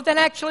 You know what that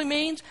actually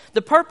means?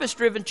 The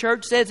purpose-driven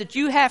church says that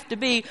you have to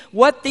be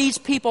what these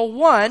people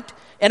want,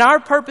 and our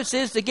purpose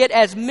is to get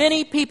as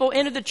many people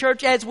into the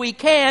church as we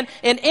can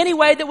in any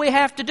way that we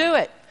have to do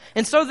it.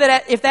 And so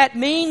that if that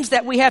means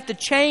that we have to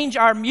change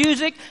our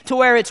music to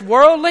where it's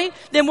worldly,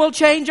 then we'll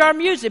change our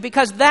music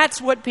because that's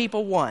what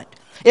people want.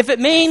 If it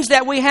means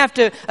that we have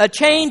to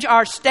change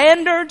our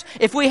standards,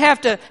 if we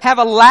have to have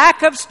a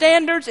lack of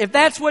standards, if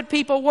that's what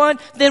people want,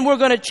 then we're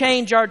going to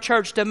change our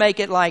church to make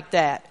it like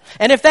that.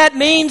 And if that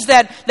means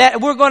that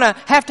we're going to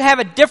have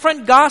a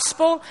different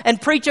gospel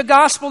and preach a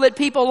gospel that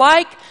people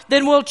like,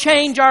 then we'll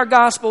change our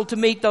gospel to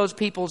meet those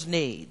people's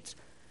needs.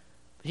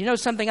 You know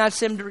something I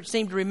seem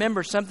to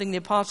remember, something the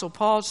Apostle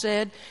Paul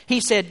said? He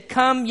said,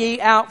 "Come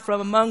ye out from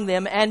among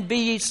them, and be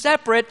ye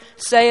separate,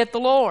 saith the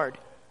Lord."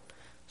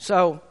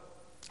 So,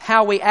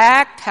 how we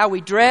act, how we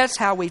dress,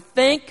 how we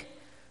think,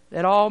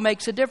 that all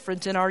makes a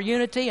difference in our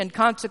unity, and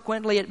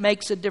consequently it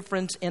makes a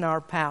difference in our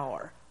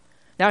power.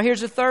 Now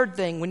here's a third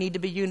thing we need to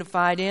be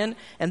unified in,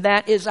 and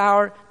that is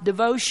our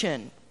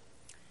devotion.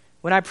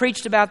 When I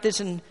preached about this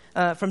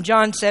from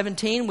John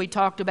 17, we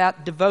talked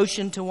about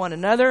devotion to one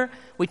another.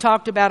 We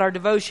talked about our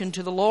devotion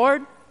to the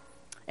Lord.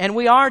 And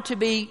we are to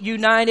be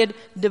united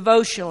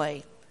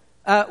devotionally.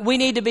 We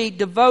need to be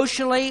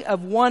devotionally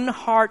of one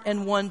heart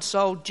and one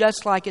soul,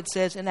 just like it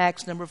says in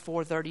Acts number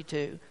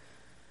 4:32.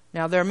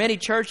 Now, there are many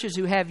churches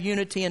who have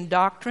unity in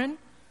doctrine.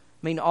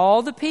 I mean,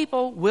 all the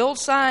people will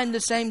sign the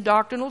same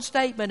doctrinal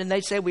statement, and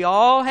they say we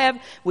all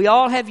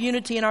have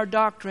unity in our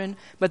doctrine,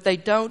 but they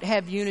don't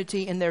have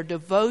unity in their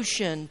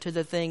devotion to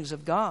the things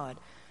of God.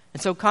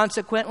 And so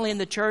consequently in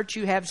the church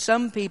you have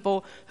some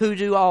people who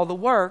do all the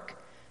work,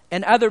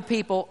 and other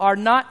people are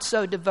not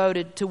so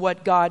devoted to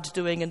what God's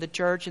doing in the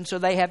church, and so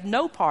they have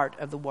no part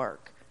of the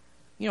work.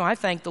 You know, I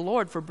thank the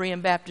Lord for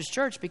Berean Baptist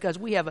Church because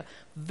we have a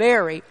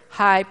very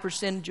high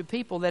percentage of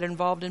people that are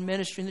involved in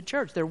ministry in the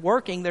church. They're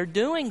working, they're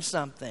doing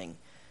something.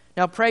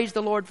 Now, praise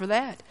the Lord for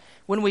that.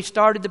 When we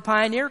started the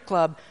Pioneer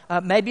Club,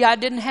 maybe I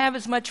didn't have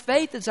as much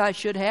faith as I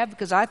should have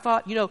because I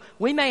thought,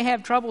 we may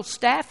have trouble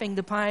staffing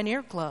the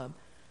Pioneer Club.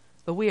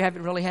 But we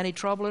haven't really had any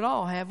trouble at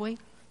all, have we?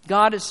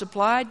 God has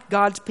supplied,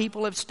 God's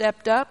people have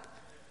stepped up,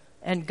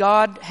 and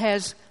God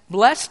has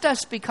blessed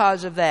us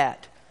because of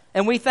that.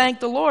 And we thank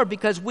the Lord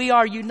because we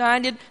are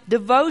united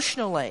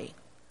devotionally.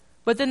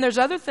 But then there's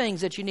other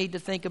things that you need to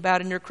think about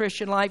in your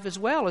Christian life as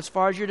well, as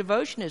far as your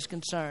devotion is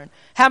concerned.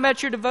 How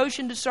about your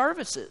devotion to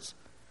services?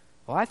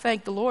 Well, I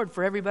thank the Lord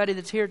for everybody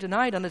that's here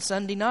tonight on a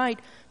Sunday night.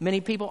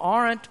 Many people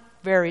aren't,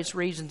 various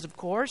reasons, of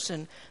course,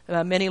 and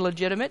many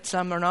legitimate,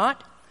 some are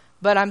not.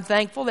 But I'm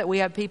thankful that we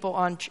have people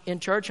in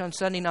church on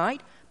Sunday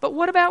night. But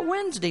what about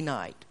Wednesday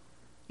night?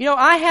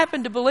 I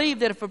happen to believe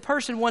that if a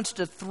person wants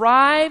to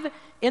thrive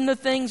in the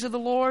things of the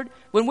Lord,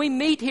 when we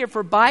meet here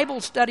for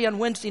Bible study on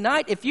Wednesday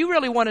night, if you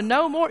really want to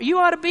know more, you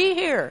ought to be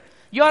here.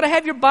 You ought to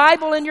have your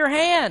Bible in your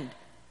hand.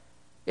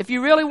 If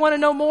you really want to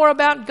know more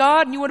about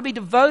God and you want to be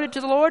devoted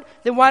to the Lord,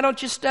 then why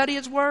don't you study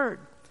His Word?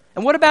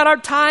 And what about our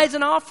tithes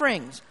and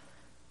offerings?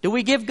 Do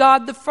we give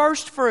God the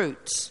first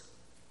fruits?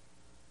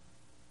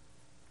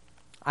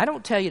 I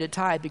don't tell you to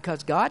tithe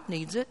because God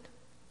needs it.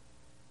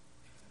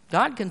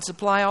 God can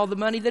supply all the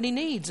money that He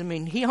needs. I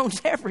mean, He owns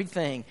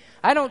everything.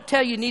 I don't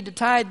tell you need to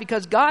tithe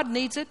because God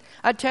needs it.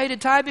 I tell you to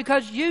tithe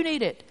because you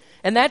need it.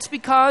 And that's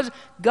because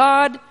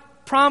God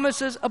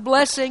promises a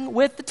blessing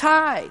with the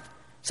tithe.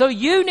 So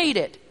you need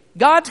it.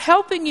 God's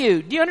helping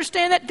you. Do you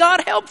understand that?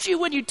 God helps you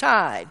when you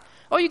tithe.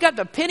 Oh, you got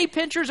the penny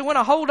pinchers that want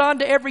to hold on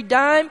to every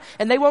dime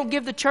and they won't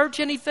give the church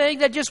anything.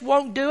 They just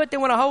won't do it. They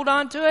want to hold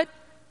on to it.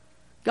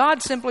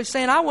 God's simply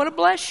saying, I want to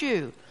bless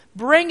you.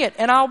 Bring it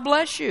and I'll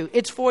bless you.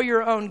 It's for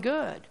your own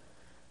good.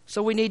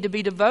 So we need to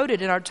be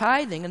devoted in our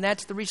tithing, and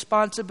that's the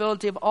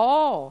responsibility of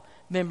all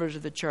members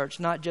of the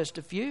church, not just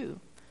a few.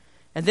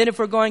 And then if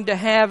we're going to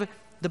have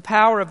the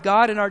power of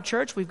God in our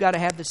church, we've got to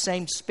have the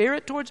same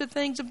spirit towards the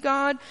things of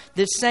God,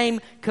 this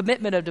same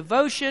commitment of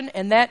devotion,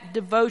 and that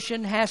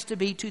devotion has to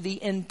be to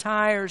the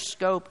entire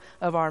scope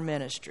of our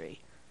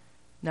ministry.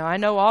 Now, I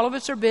know all of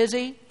us are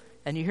busy,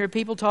 and you hear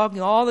people talking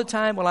all the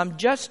time, well, I'm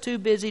just too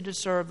busy to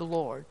serve the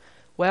Lord.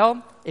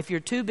 Well, if you're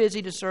too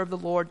busy to serve the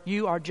Lord,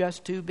 you are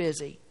just too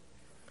busy.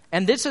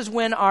 And this is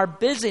when our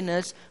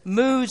busyness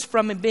moves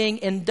from being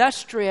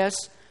industrious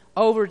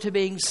over to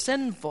being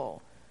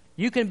sinful.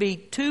 You can be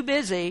too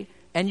busy,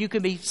 and you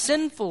can be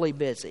sinfully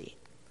busy.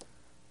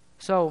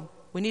 So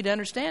we need to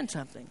understand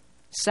something.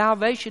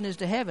 Salvation is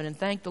to heaven, and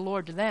thank the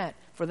Lord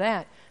for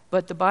that.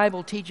 But the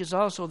Bible teaches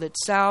also that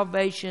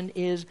salvation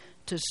is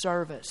to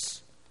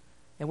service.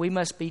 And we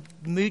must be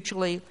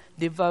mutually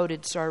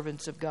devoted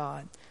servants of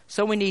God.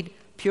 So we need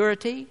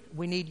purity,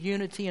 we need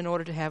unity in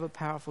order to have a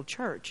powerful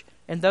church.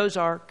 And those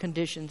are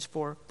conditions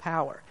for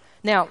power.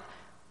 Now,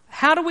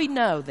 how do we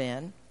know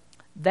then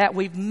that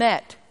we've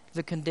met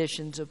the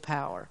conditions of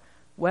power?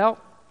 Well,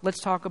 let's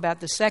talk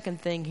about the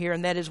second thing here,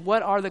 and that is,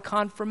 what are the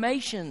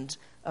confirmations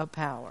of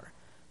power?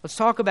 Let's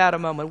talk about a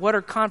moment. What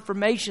are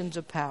confirmations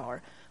of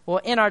power? Well,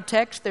 in our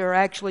text, there are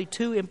actually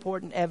two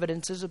important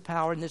evidences of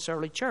power in this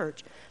early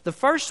church. The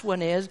first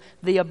one is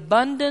the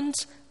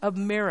abundance of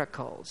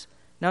miracles.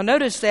 Now,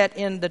 notice that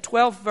in the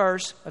 12th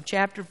verse of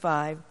chapter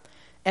 5,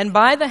 and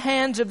by the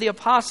hands of the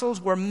apostles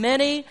were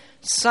many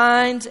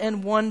signs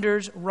and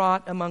wonders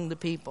wrought among the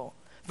people.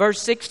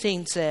 Verse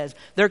 16 says,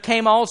 there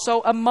came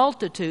also a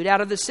multitude out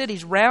of the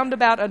cities round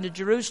about unto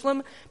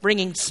Jerusalem,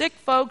 bringing sick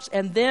folks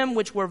and them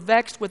which were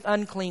vexed with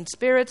unclean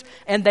spirits,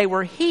 and they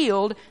were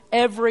healed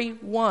every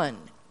one.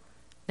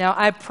 Now,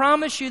 I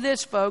promise you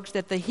this, folks,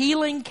 that the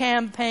healing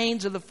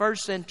campaigns of the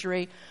first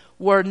century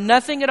were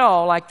nothing at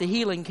all like the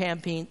healing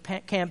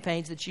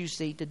campaigns that you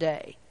see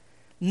today.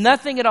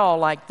 Nothing at all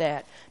like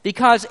that.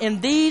 Because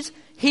in these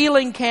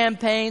healing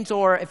campaigns,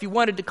 or if you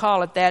wanted to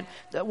call it that,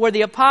 where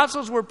the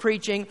apostles were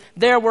preaching,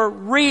 there were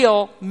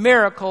real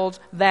miracles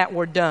that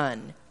were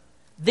done.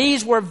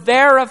 These were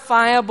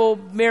verifiable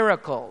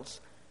miracles.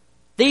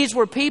 These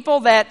were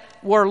people that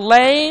were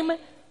lame,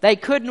 they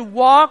couldn't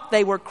walk,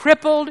 they were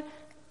crippled.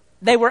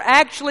 They were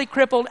actually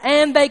crippled,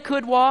 and they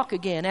could walk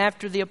again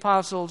after the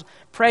apostles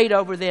prayed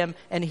over them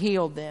and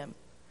healed them.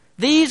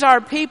 These are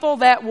people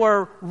that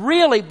were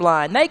really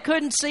blind. They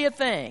couldn't see a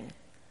thing.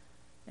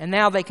 And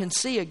now they can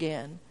see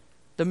again.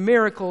 The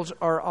miracles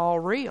are all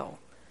real.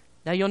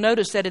 Now you'll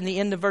notice that in the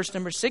end of verse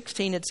number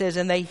 16 it says,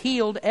 and they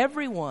healed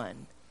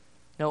everyone.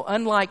 Now,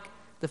 unlike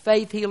the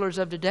faith healers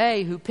of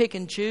today who pick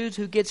and choose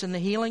who gets in the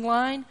healing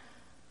line,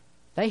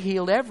 they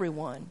healed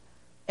everyone.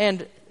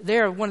 And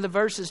there, one of the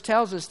verses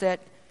tells us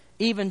that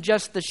even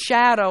just the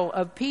shadow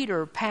of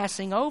Peter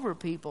passing over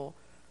people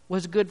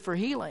was good for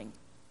healing.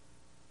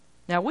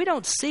 Now, we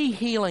don't see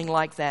healing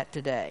like that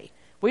today.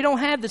 We don't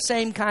have the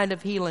same kind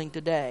of healing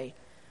today.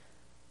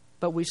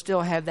 But we still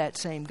have that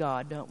same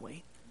God, don't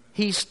we?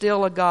 He's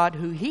still a God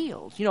who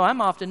heals. You know, I'm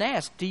often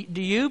asked,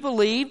 do you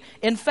believe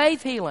in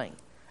faith healing?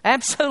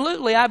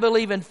 Absolutely, I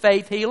believe in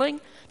faith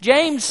healing.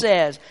 James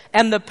says,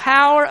 and the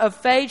power of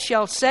faith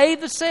shall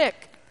save the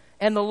sick,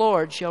 and the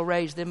Lord shall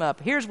raise them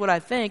up. Here's what I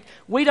think.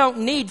 We don't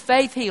need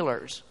faith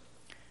healers,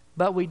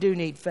 but we do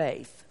need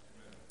faith.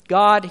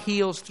 God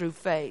heals through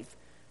faith.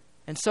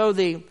 And so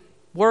the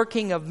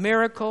working of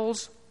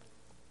miracles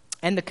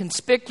and the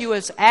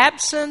conspicuous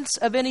absence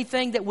of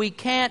anything that we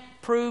can't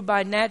prove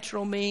by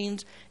natural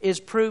means is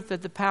proof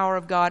that the power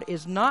of God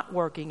is not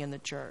working in the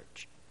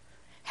church.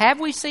 Have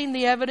we seen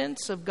the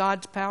evidence of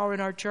God's power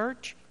in our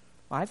church?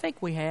 Well, I think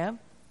we have.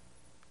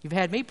 You've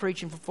had me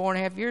preaching for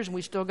 4.5 years and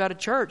we still got a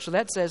church, so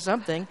that says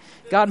something.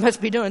 God must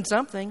be doing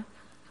something.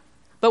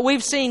 But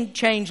we've seen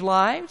changed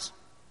lives.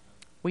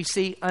 We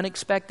see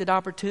unexpected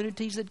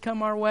opportunities that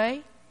come our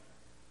way.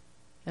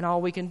 And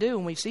all we can do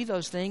when we see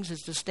those things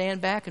is to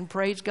stand back and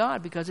praise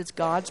God, because it's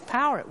God's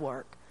power at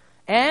work.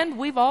 And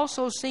we've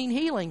also seen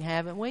healing,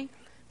 haven't we?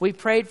 We've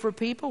prayed for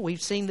people.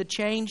 We've seen the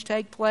change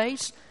take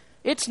place.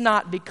 It's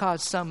not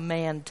because some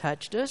man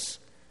touched us.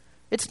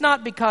 It's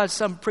not because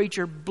some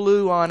preacher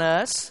blew on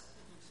us.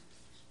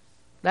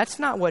 That's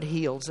not what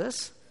heals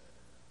us.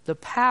 The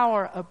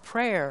power of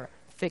prayer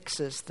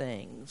fixes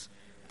things.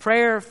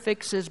 Prayer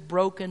fixes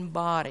broken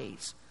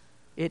bodies.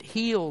 It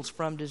heals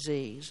from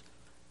disease.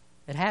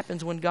 It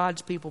happens when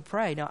God's people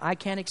pray. Now, I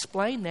can't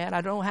explain that. I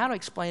don't know how to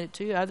explain it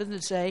to you other than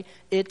to say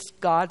it's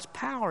God's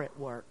power at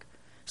work.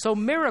 So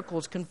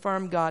miracles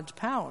confirm God's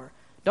power.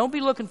 Don't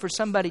be looking for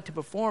somebody to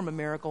perform a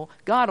miracle.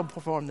 God will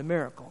perform the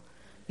miracle.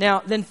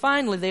 Now, then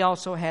finally, they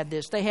also had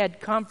this. They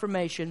had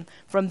confirmation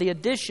from the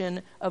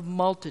addition of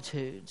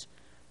multitudes.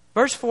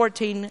 Verse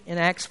 14 in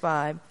Acts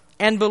 5,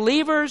 and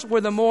believers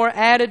were the more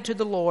added to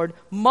the Lord,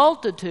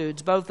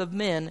 multitudes both of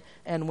men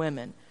and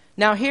women.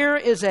 Now, here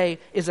is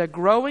a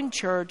growing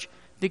church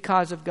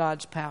because of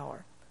God's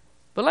power.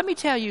 But let me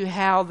tell you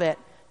how that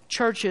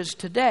churches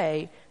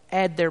today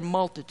add their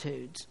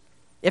multitudes.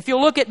 If you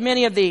look at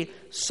many of the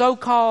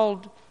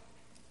so-called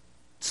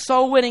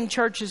soul-winning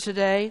churches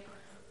today,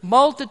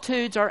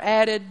 multitudes are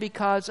added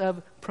because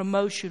of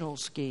promotional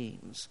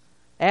schemes,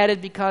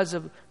 added because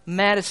of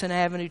Madison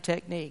Avenue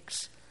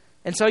techniques.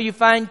 And so you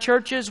find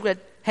churches that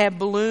have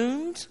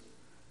balloons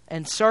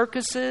and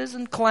circuses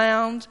and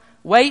clowns,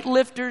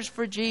 weightlifters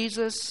for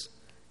Jesus,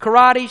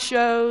 karate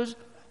shows,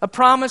 a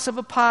promise of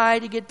a pie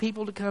to get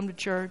people to come to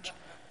church.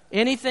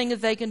 Anything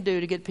that they can do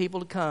to get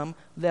people to come,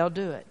 they'll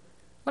do it.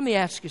 Let me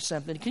ask you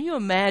something. Can you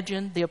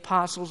imagine the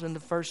apostles in the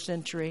first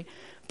century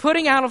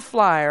putting out a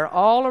flyer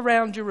all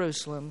around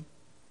Jerusalem,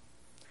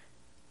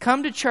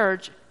 come to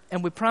church,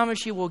 and we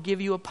promise you we'll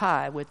give you a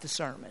pie with the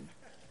sermon.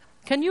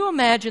 Can you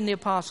imagine the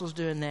apostles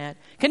doing that?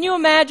 Can you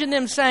imagine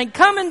them saying,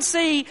 come and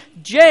see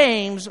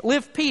James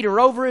lift Peter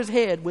over his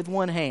head with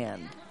one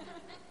hand?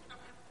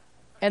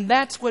 And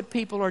that's what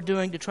people are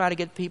doing to try to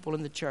get people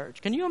in the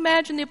church. Can you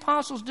imagine the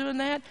apostles doing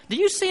that? Do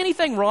you see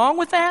anything wrong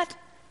with that?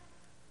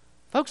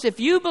 Folks, if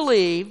you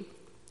believe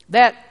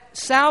that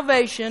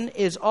salvation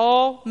is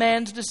all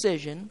man's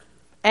decision,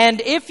 and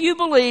if you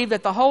believe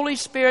that the Holy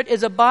Spirit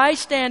is a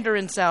bystander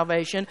in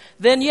salvation,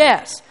 then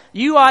yes,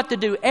 you ought to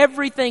do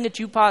everything that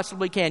you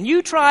possibly can.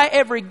 You try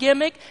every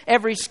gimmick,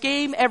 every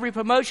scheme, every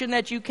promotion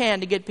that you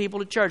can to get people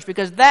to church,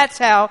 because that's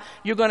how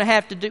you're going to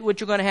have to do what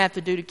you're going to have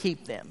to do to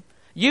keep them.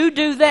 You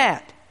do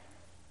that.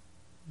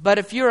 But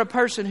if you're a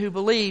person who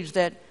believes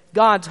that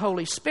God's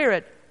Holy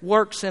Spirit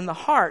works in the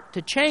heart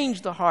to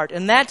change the heart,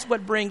 and that's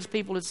what brings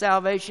people to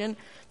salvation,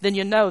 then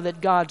you know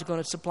that God's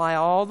going to supply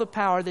all the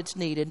power that's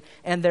needed,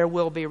 and there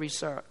will be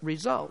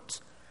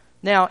results.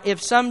 Now,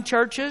 if some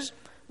churches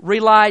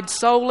relied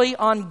solely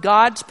on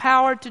God's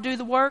power to do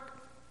the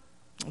work,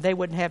 they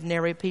wouldn't have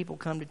nary people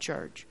come to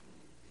church.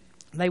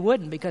 They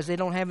wouldn't, because they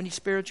don't have any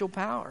spiritual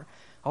power.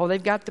 Oh,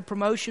 they've got the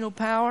promotional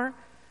power.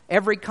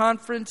 Every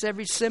conference,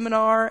 every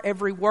seminar,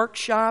 every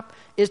workshop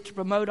is to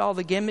promote all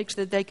the gimmicks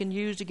that they can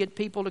use to get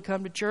people to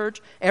come to church.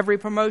 Every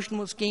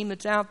promotional scheme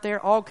that's out there,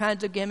 all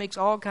kinds of gimmicks,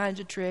 all kinds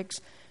of tricks,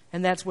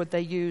 and that's what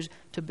they use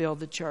to build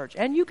the church.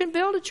 And you can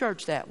build a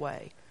church that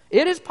way.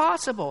 It is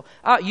possible.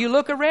 You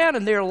look around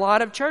and there are a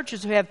lot of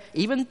churches who have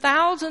even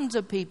thousands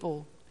of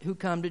people who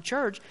come to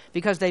church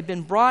because they've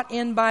been brought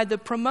in by the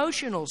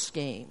promotional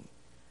scheme.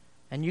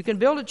 And you can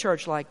build a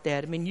church like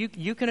that. I mean,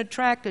 you can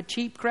attract a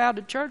cheap crowd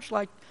to church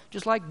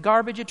just like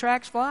garbage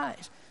attracts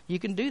flies. You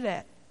can do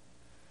that.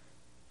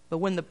 But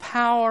when the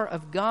power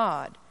of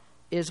God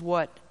is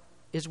what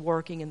is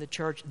working in the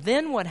church,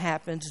 then what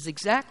happens is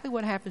exactly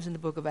what happens in the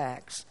book of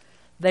Acts.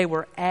 They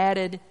were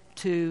added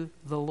to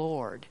the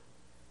Lord.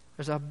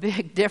 There's a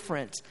big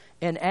difference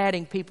in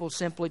adding people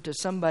simply to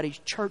somebody's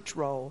church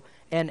roll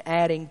and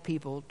adding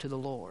people to the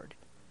Lord.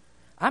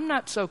 I'm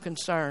not so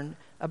concerned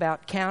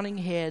about counting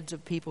heads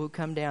of people who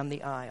come down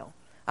the aisle.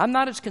 I'm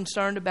not as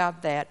concerned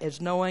about that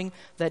as knowing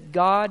that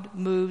God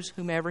moves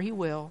whomever He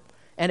will.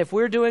 And if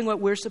we're doing what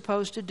we're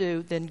supposed to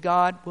do, then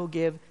God will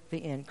give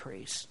the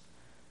increase.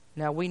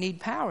 Now, we need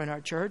power in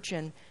our church,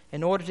 and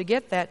in order to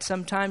get that,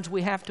 sometimes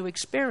we have to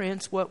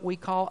experience what we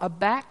call a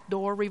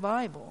backdoor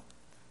revival.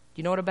 Do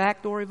you know what a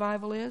backdoor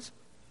revival is?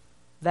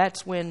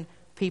 That's when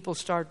people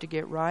start to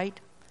get right.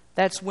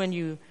 That's when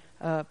you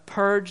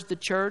purge the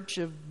church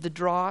of the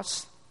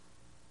dross.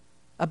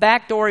 A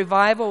backdoor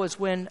revival is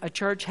when a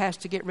church has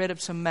to get rid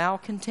of some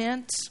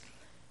malcontents.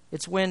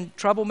 It's when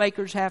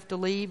troublemakers have to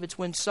leave. It's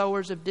when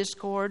sowers of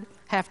discord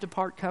have to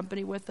part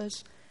company with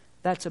us.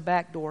 That's a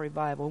backdoor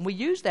revival. And we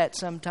use that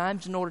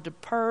sometimes in order to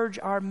purge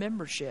our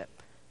membership,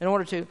 in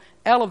order to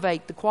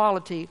elevate the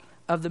quality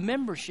of the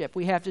membership.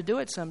 We have to do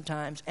it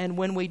sometimes. And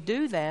when we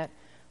do that,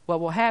 what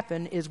will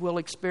happen is we'll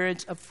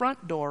experience a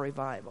front door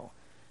revival.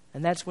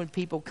 And that's when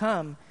people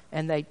come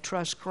and they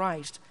trust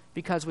Christ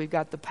because we've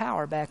got the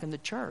power back in the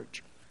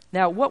church.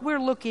 Now, what we're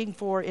looking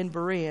for in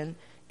Berean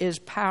is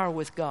power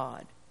with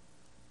God.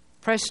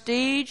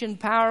 Prestige and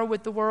power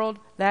with the world,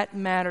 that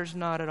matters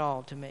not at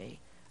all to me.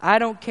 I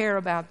don't care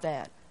about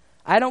that.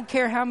 I don't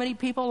care how many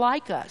people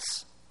like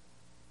us.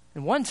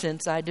 In one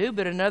sense I do,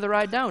 but in another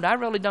I don't. I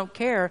really don't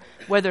care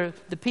whether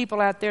the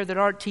people out there that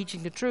aren't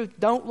teaching the truth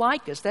don't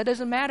like us. That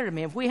doesn't matter to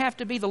me. If we have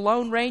to be the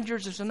Lone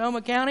Rangers of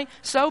Sonoma County,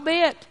 so be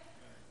it.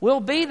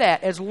 We'll be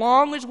that as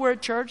long as we're a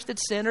church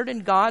that's centered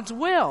in God's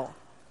will.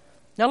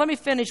 Now let me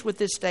finish with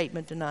this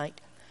statement tonight.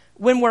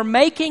 When we're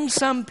making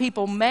some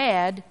people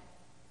mad,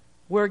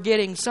 we're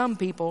getting some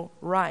people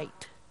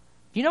right.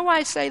 You know why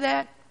I say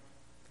that?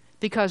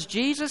 Because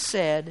Jesus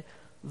said,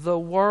 the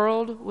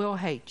world will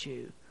hate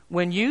you.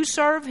 When you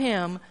serve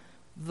Him,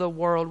 the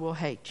world will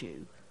hate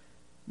you.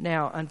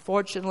 Now,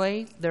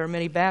 unfortunately, there are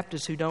many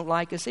Baptists who don't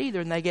like us either,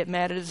 and they get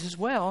mad at us as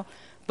well.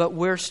 But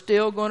we're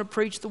still going to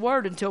preach the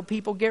Word until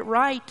people get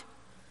right.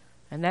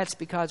 And that's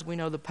because we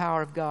know the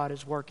power of God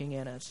is working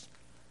in us.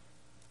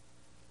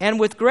 And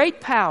with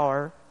great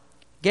power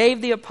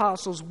gave the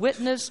apostles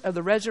witness of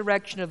the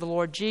resurrection of the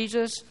Lord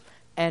Jesus,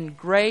 and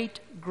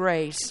great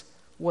grace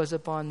was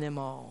upon them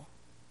all.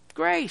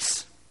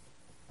 Grace.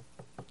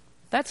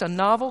 That's a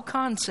novel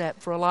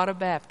concept for a lot of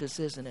Baptists,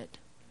 isn't it?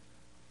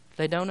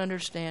 They don't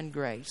understand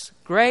grace.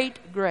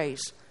 Great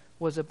grace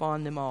was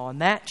upon them all. And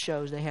that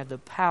shows they have the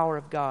power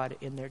of God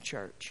in their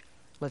church.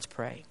 Let's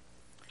pray.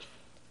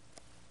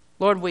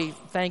 Lord, we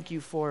thank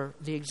you for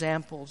the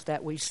examples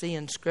that we see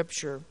in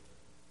Scripture.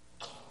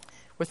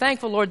 We're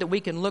thankful, Lord, that we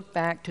can look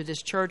back to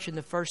this church in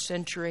the first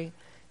century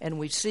and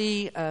we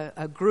see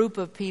a group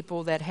of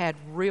people that had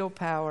real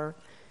power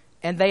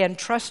and they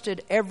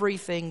entrusted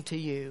everything to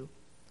you.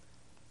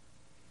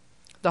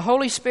 The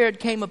Holy Spirit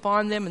came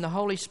upon them, and the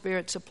Holy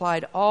Spirit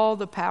supplied all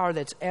the power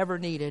that's ever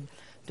needed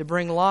to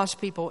bring lost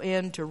people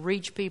in, to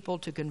reach people,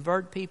 to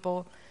convert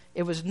people.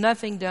 It was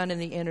nothing done in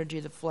the energy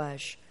of the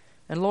flesh.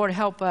 And Lord,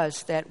 help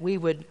us that we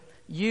would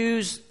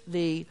use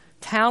the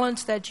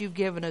talents that you've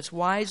given us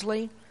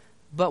wisely,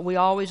 but we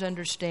always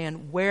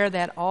understand where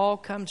that all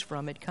comes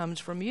from. It comes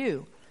from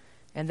you,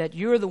 and that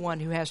you're the one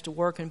who has to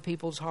work in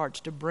people's hearts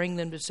to bring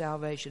them to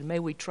salvation. May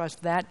we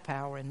trust that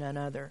power and none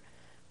other.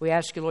 We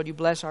ask you, Lord, you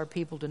bless our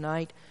people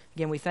tonight.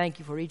 Again, we thank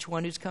you for each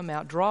one who's come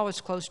out. Draw us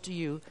close to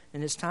you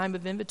in this time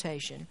of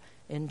invitation.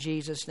 In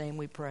Jesus' name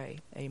we pray.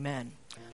 Amen.